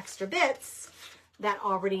have the extra bits that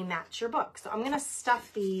already match your book. So I'm going to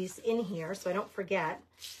stuff these in here so I don't forget.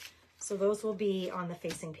 So those will be on the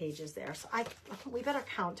facing pages there. So we better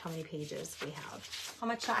count how many pages we have. How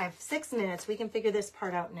much? I have 6 minutes. We can figure this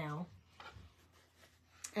part out now.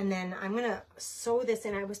 And then I'm going to sew this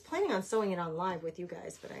in. I was planning on sewing it on live with you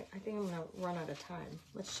guys, but I think I'm going to run out of time.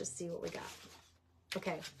 Let's just see what we got.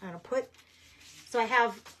 Okay, I'm going to put, so I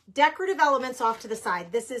have decorative elements off to the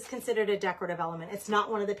side. This is considered a decorative element. It's not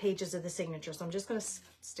one of the pages of the signature. So I'm just going to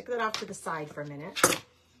stick that off to the side for a minute.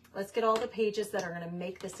 Let's get all the pages that are going to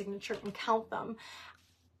make the signature and count them.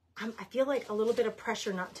 I feel like a little bit of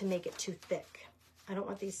pressure not to make it too thick. I don't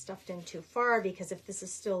want these stuffed in too far because if this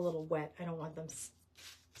is still a little wet, I don't want them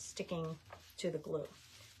sticking to the glue.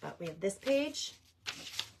 But we have this page.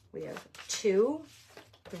 We have 2,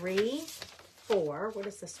 3, 4. What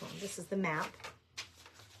is this one? This is the map.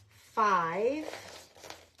 5,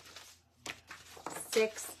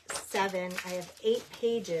 6, 7. I have 8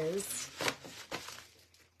 pages.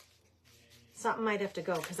 Something might have to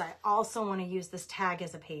go because I also want to use this tag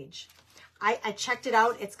as a page. I checked it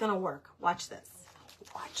out. It's going to work. Watch this.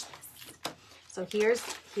 Watch this. So here's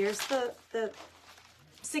the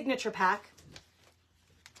signature pack.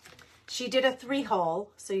 She did a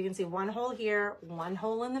 3-hole. So you can see 1 hole here, 1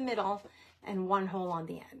 hole in the middle, and 1 hole on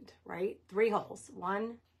the end, right? 3 holes.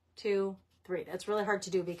 1, 2, 3. That's really hard to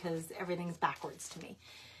do because everything's backwards to me.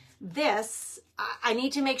 This, I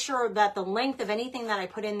need to make sure that the length of anything that I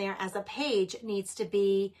put in there as a page needs to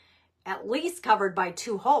be at least covered by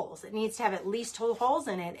 2 holes. It needs to have at least 2 holes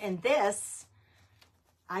in it. And this,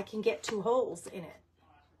 I can get 2 holes in it,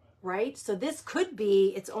 right? So this could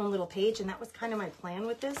be its own little page. And that was kind of my plan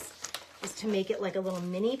with this, is to make it like a little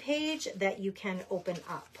mini page that you can open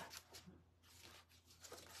up,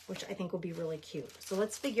 which I think will be really cute. So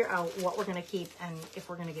let's figure out what we're going to keep and if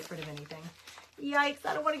we're going to get rid of anything. Yikes,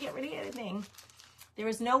 I don't want to get rid of anything. There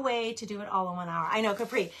is no way to do it all in 1 hour. I know,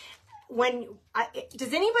 Capri.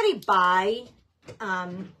 Does anybody buy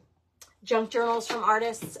junk journals from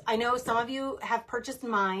artists? I know some of you have purchased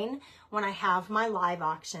mine when I have my live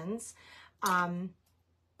auctions. And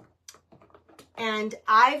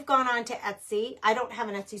I've gone on to Etsy. I don't have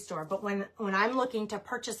an Etsy store, but when I'm looking to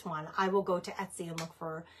purchase one, I will go to Etsy and look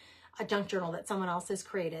for a junk journal that someone else has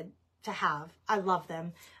created to have. I love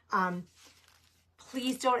them.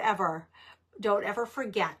 Please don't ever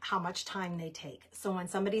forget how much time they take. So when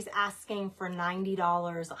somebody's asking for $90,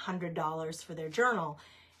 $100 for their journal,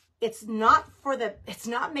 it's not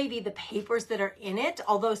maybe the papers that are in it,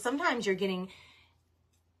 although sometimes you're getting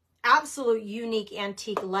absolute unique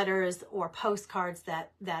antique letters or postcards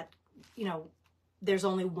that you know there's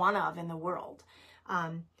only one of in the world.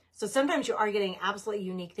 So sometimes you are getting absolutely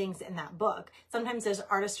unique things in that book. Sometimes there's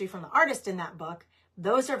artistry from the artist in that book.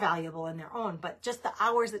 Those are valuable in their own, but just the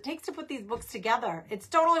hours it takes to put these books together, it's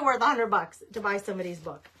totally worth $100 to buy somebody's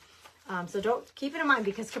book. So don't keep it in mind,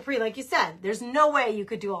 because Capri, like you said, there's no way you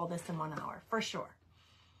could do all this in 1 hour, for sure.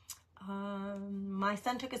 My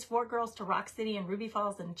son took his 4 girls to Rock City and Ruby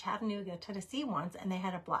Falls and Chattanooga, Tennessee once, and they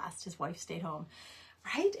had a blast. His wife stayed home.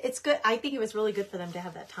 Right? It's good. I think it was really good for them to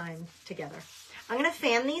have that time together. I'm going to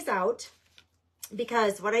fan these out,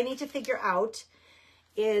 because what I need to figure out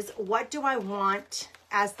is, what do I want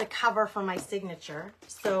as the cover for my signature?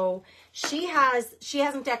 So she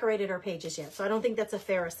hasn't decorated her pages yet, so I don't think that's a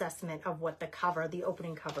fair assessment of what the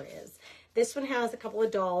opening cover is. This one has a couple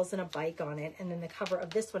of dolls and a bike on it, and then the cover of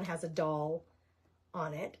this one has a doll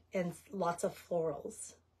on it and lots of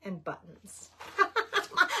florals and buttons.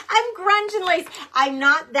 I'm grunge and lace. I'm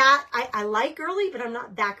not that, I like girly, but I'm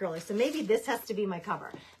not that girly. So maybe this has to be my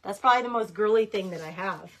cover. That's probably the most girly thing that I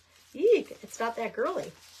have. Eek, it's not that girly.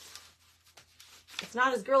 It's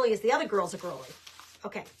not as girly as the other girls are girly.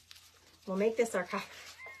 Okay, we'll make this our cover.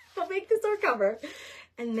 We'll make this our cover.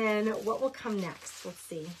 And then what will come next? Let's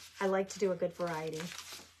see. I like to do a good variety.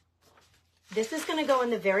 This is going to go in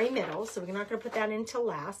the very middle, so we're not going to put that until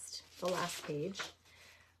the last page.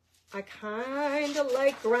 I kind of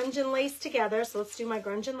like grunge and lace together, so let's do my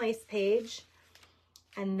grunge and lace page.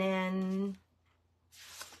 And then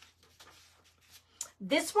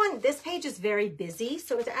this page is very busy,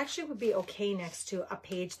 so it actually would be okay next to a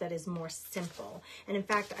page that is more simple. And in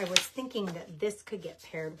fact, I was thinking that this could get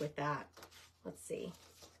paired with that. Let's see.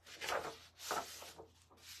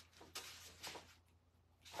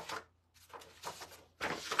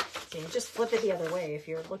 See, just flip it the other way if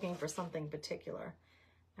you're looking for something particular.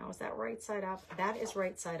 Now, is that right side up? That is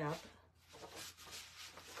right side up.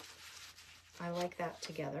 I like that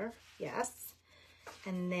together. Yes.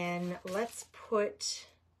 And then let's put,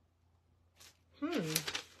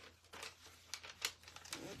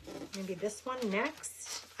 maybe this one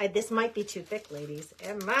next. This might be too thick, ladies.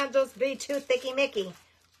 It might just be too thicky-micky.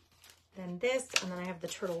 Then this, and then I have the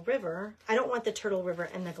Turtle River. I don't want the Turtle River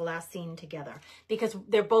and the Glassine together, because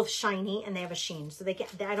they're both shiny and they have a sheen. So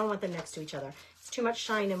I don't want them next to each other. It's too much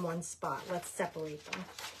shine in one spot. Let's separate them.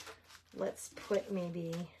 Let's put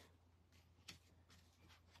maybe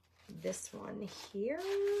this one here,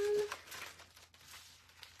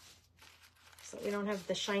 so we don't have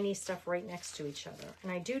the shiny stuff right next to each other.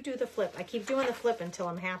 And I do the flip. I keep doing the flip until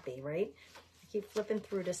I'm happy, right? I keep flipping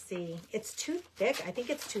through to see. It's too thick. I think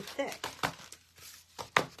it's too thick.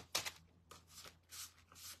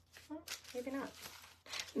 Well, maybe not.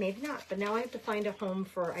 Maybe not. But now I have to find a home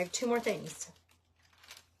for, I have 2 more things.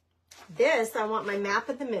 This, I want my map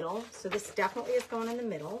in the middle. So this definitely is going in the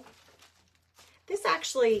middle. This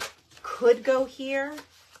actually could go here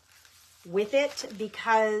with it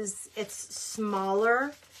because it's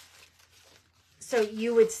smaller. So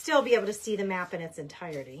you would still be able to see the map in its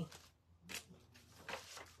entirety.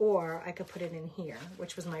 Or I could put it in here,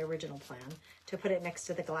 which was my original plan, to put it next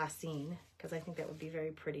to the Glassine, because I think that would be very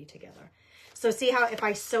pretty together. So see how if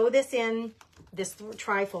I sew this in, this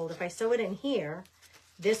trifold, if I sew it in here,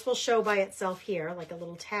 this will show by itself here, like a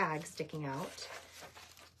little tag sticking out.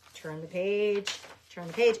 Turn the page, turn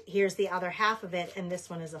the page. Here's the other half of it, and this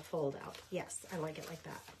one is a fold out. Yes, I like it like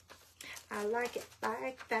that. I like it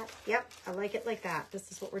like that. Yep, I like it like that.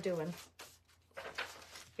 This is what we're doing.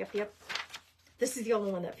 Yep, yep. This is the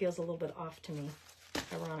only one that feels a little bit off to me,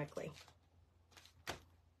 ironically.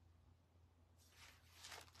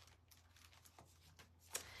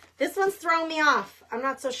 This one's throwing me off. I'm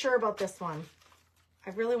not so sure about this one.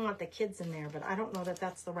 I really want the kids in there, but I don't know that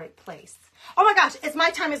that's the right place. Oh my gosh, my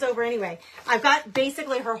time is over anyway. I've got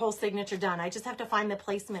basically her whole signature done. I just have to find the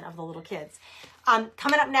placement of the little kids.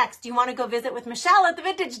 Coming up next, do you want to go visit with Michelle at the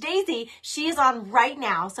Vintage Daisy? She is on right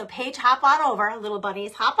now. So Paige, hop on over, little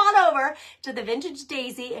bunnies, hop on over to the Vintage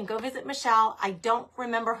Daisy and go visit Michelle. I don't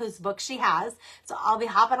remember whose book she has, so I'll be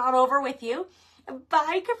hopping on over with you.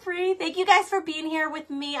 Bye, Capri. Thank you guys for being here with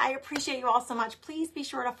me. I appreciate you all so much. Please be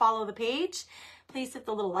sure to follow the page. Please hit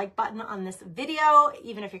the little like button on this video,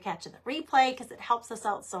 even if you're catching the replay, because it helps us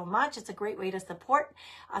out so much. It's a great way to support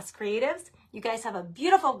us creatives. You guys have a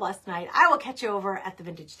beautiful, blessed night. I will catch you over at the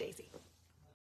Vintage Daisy.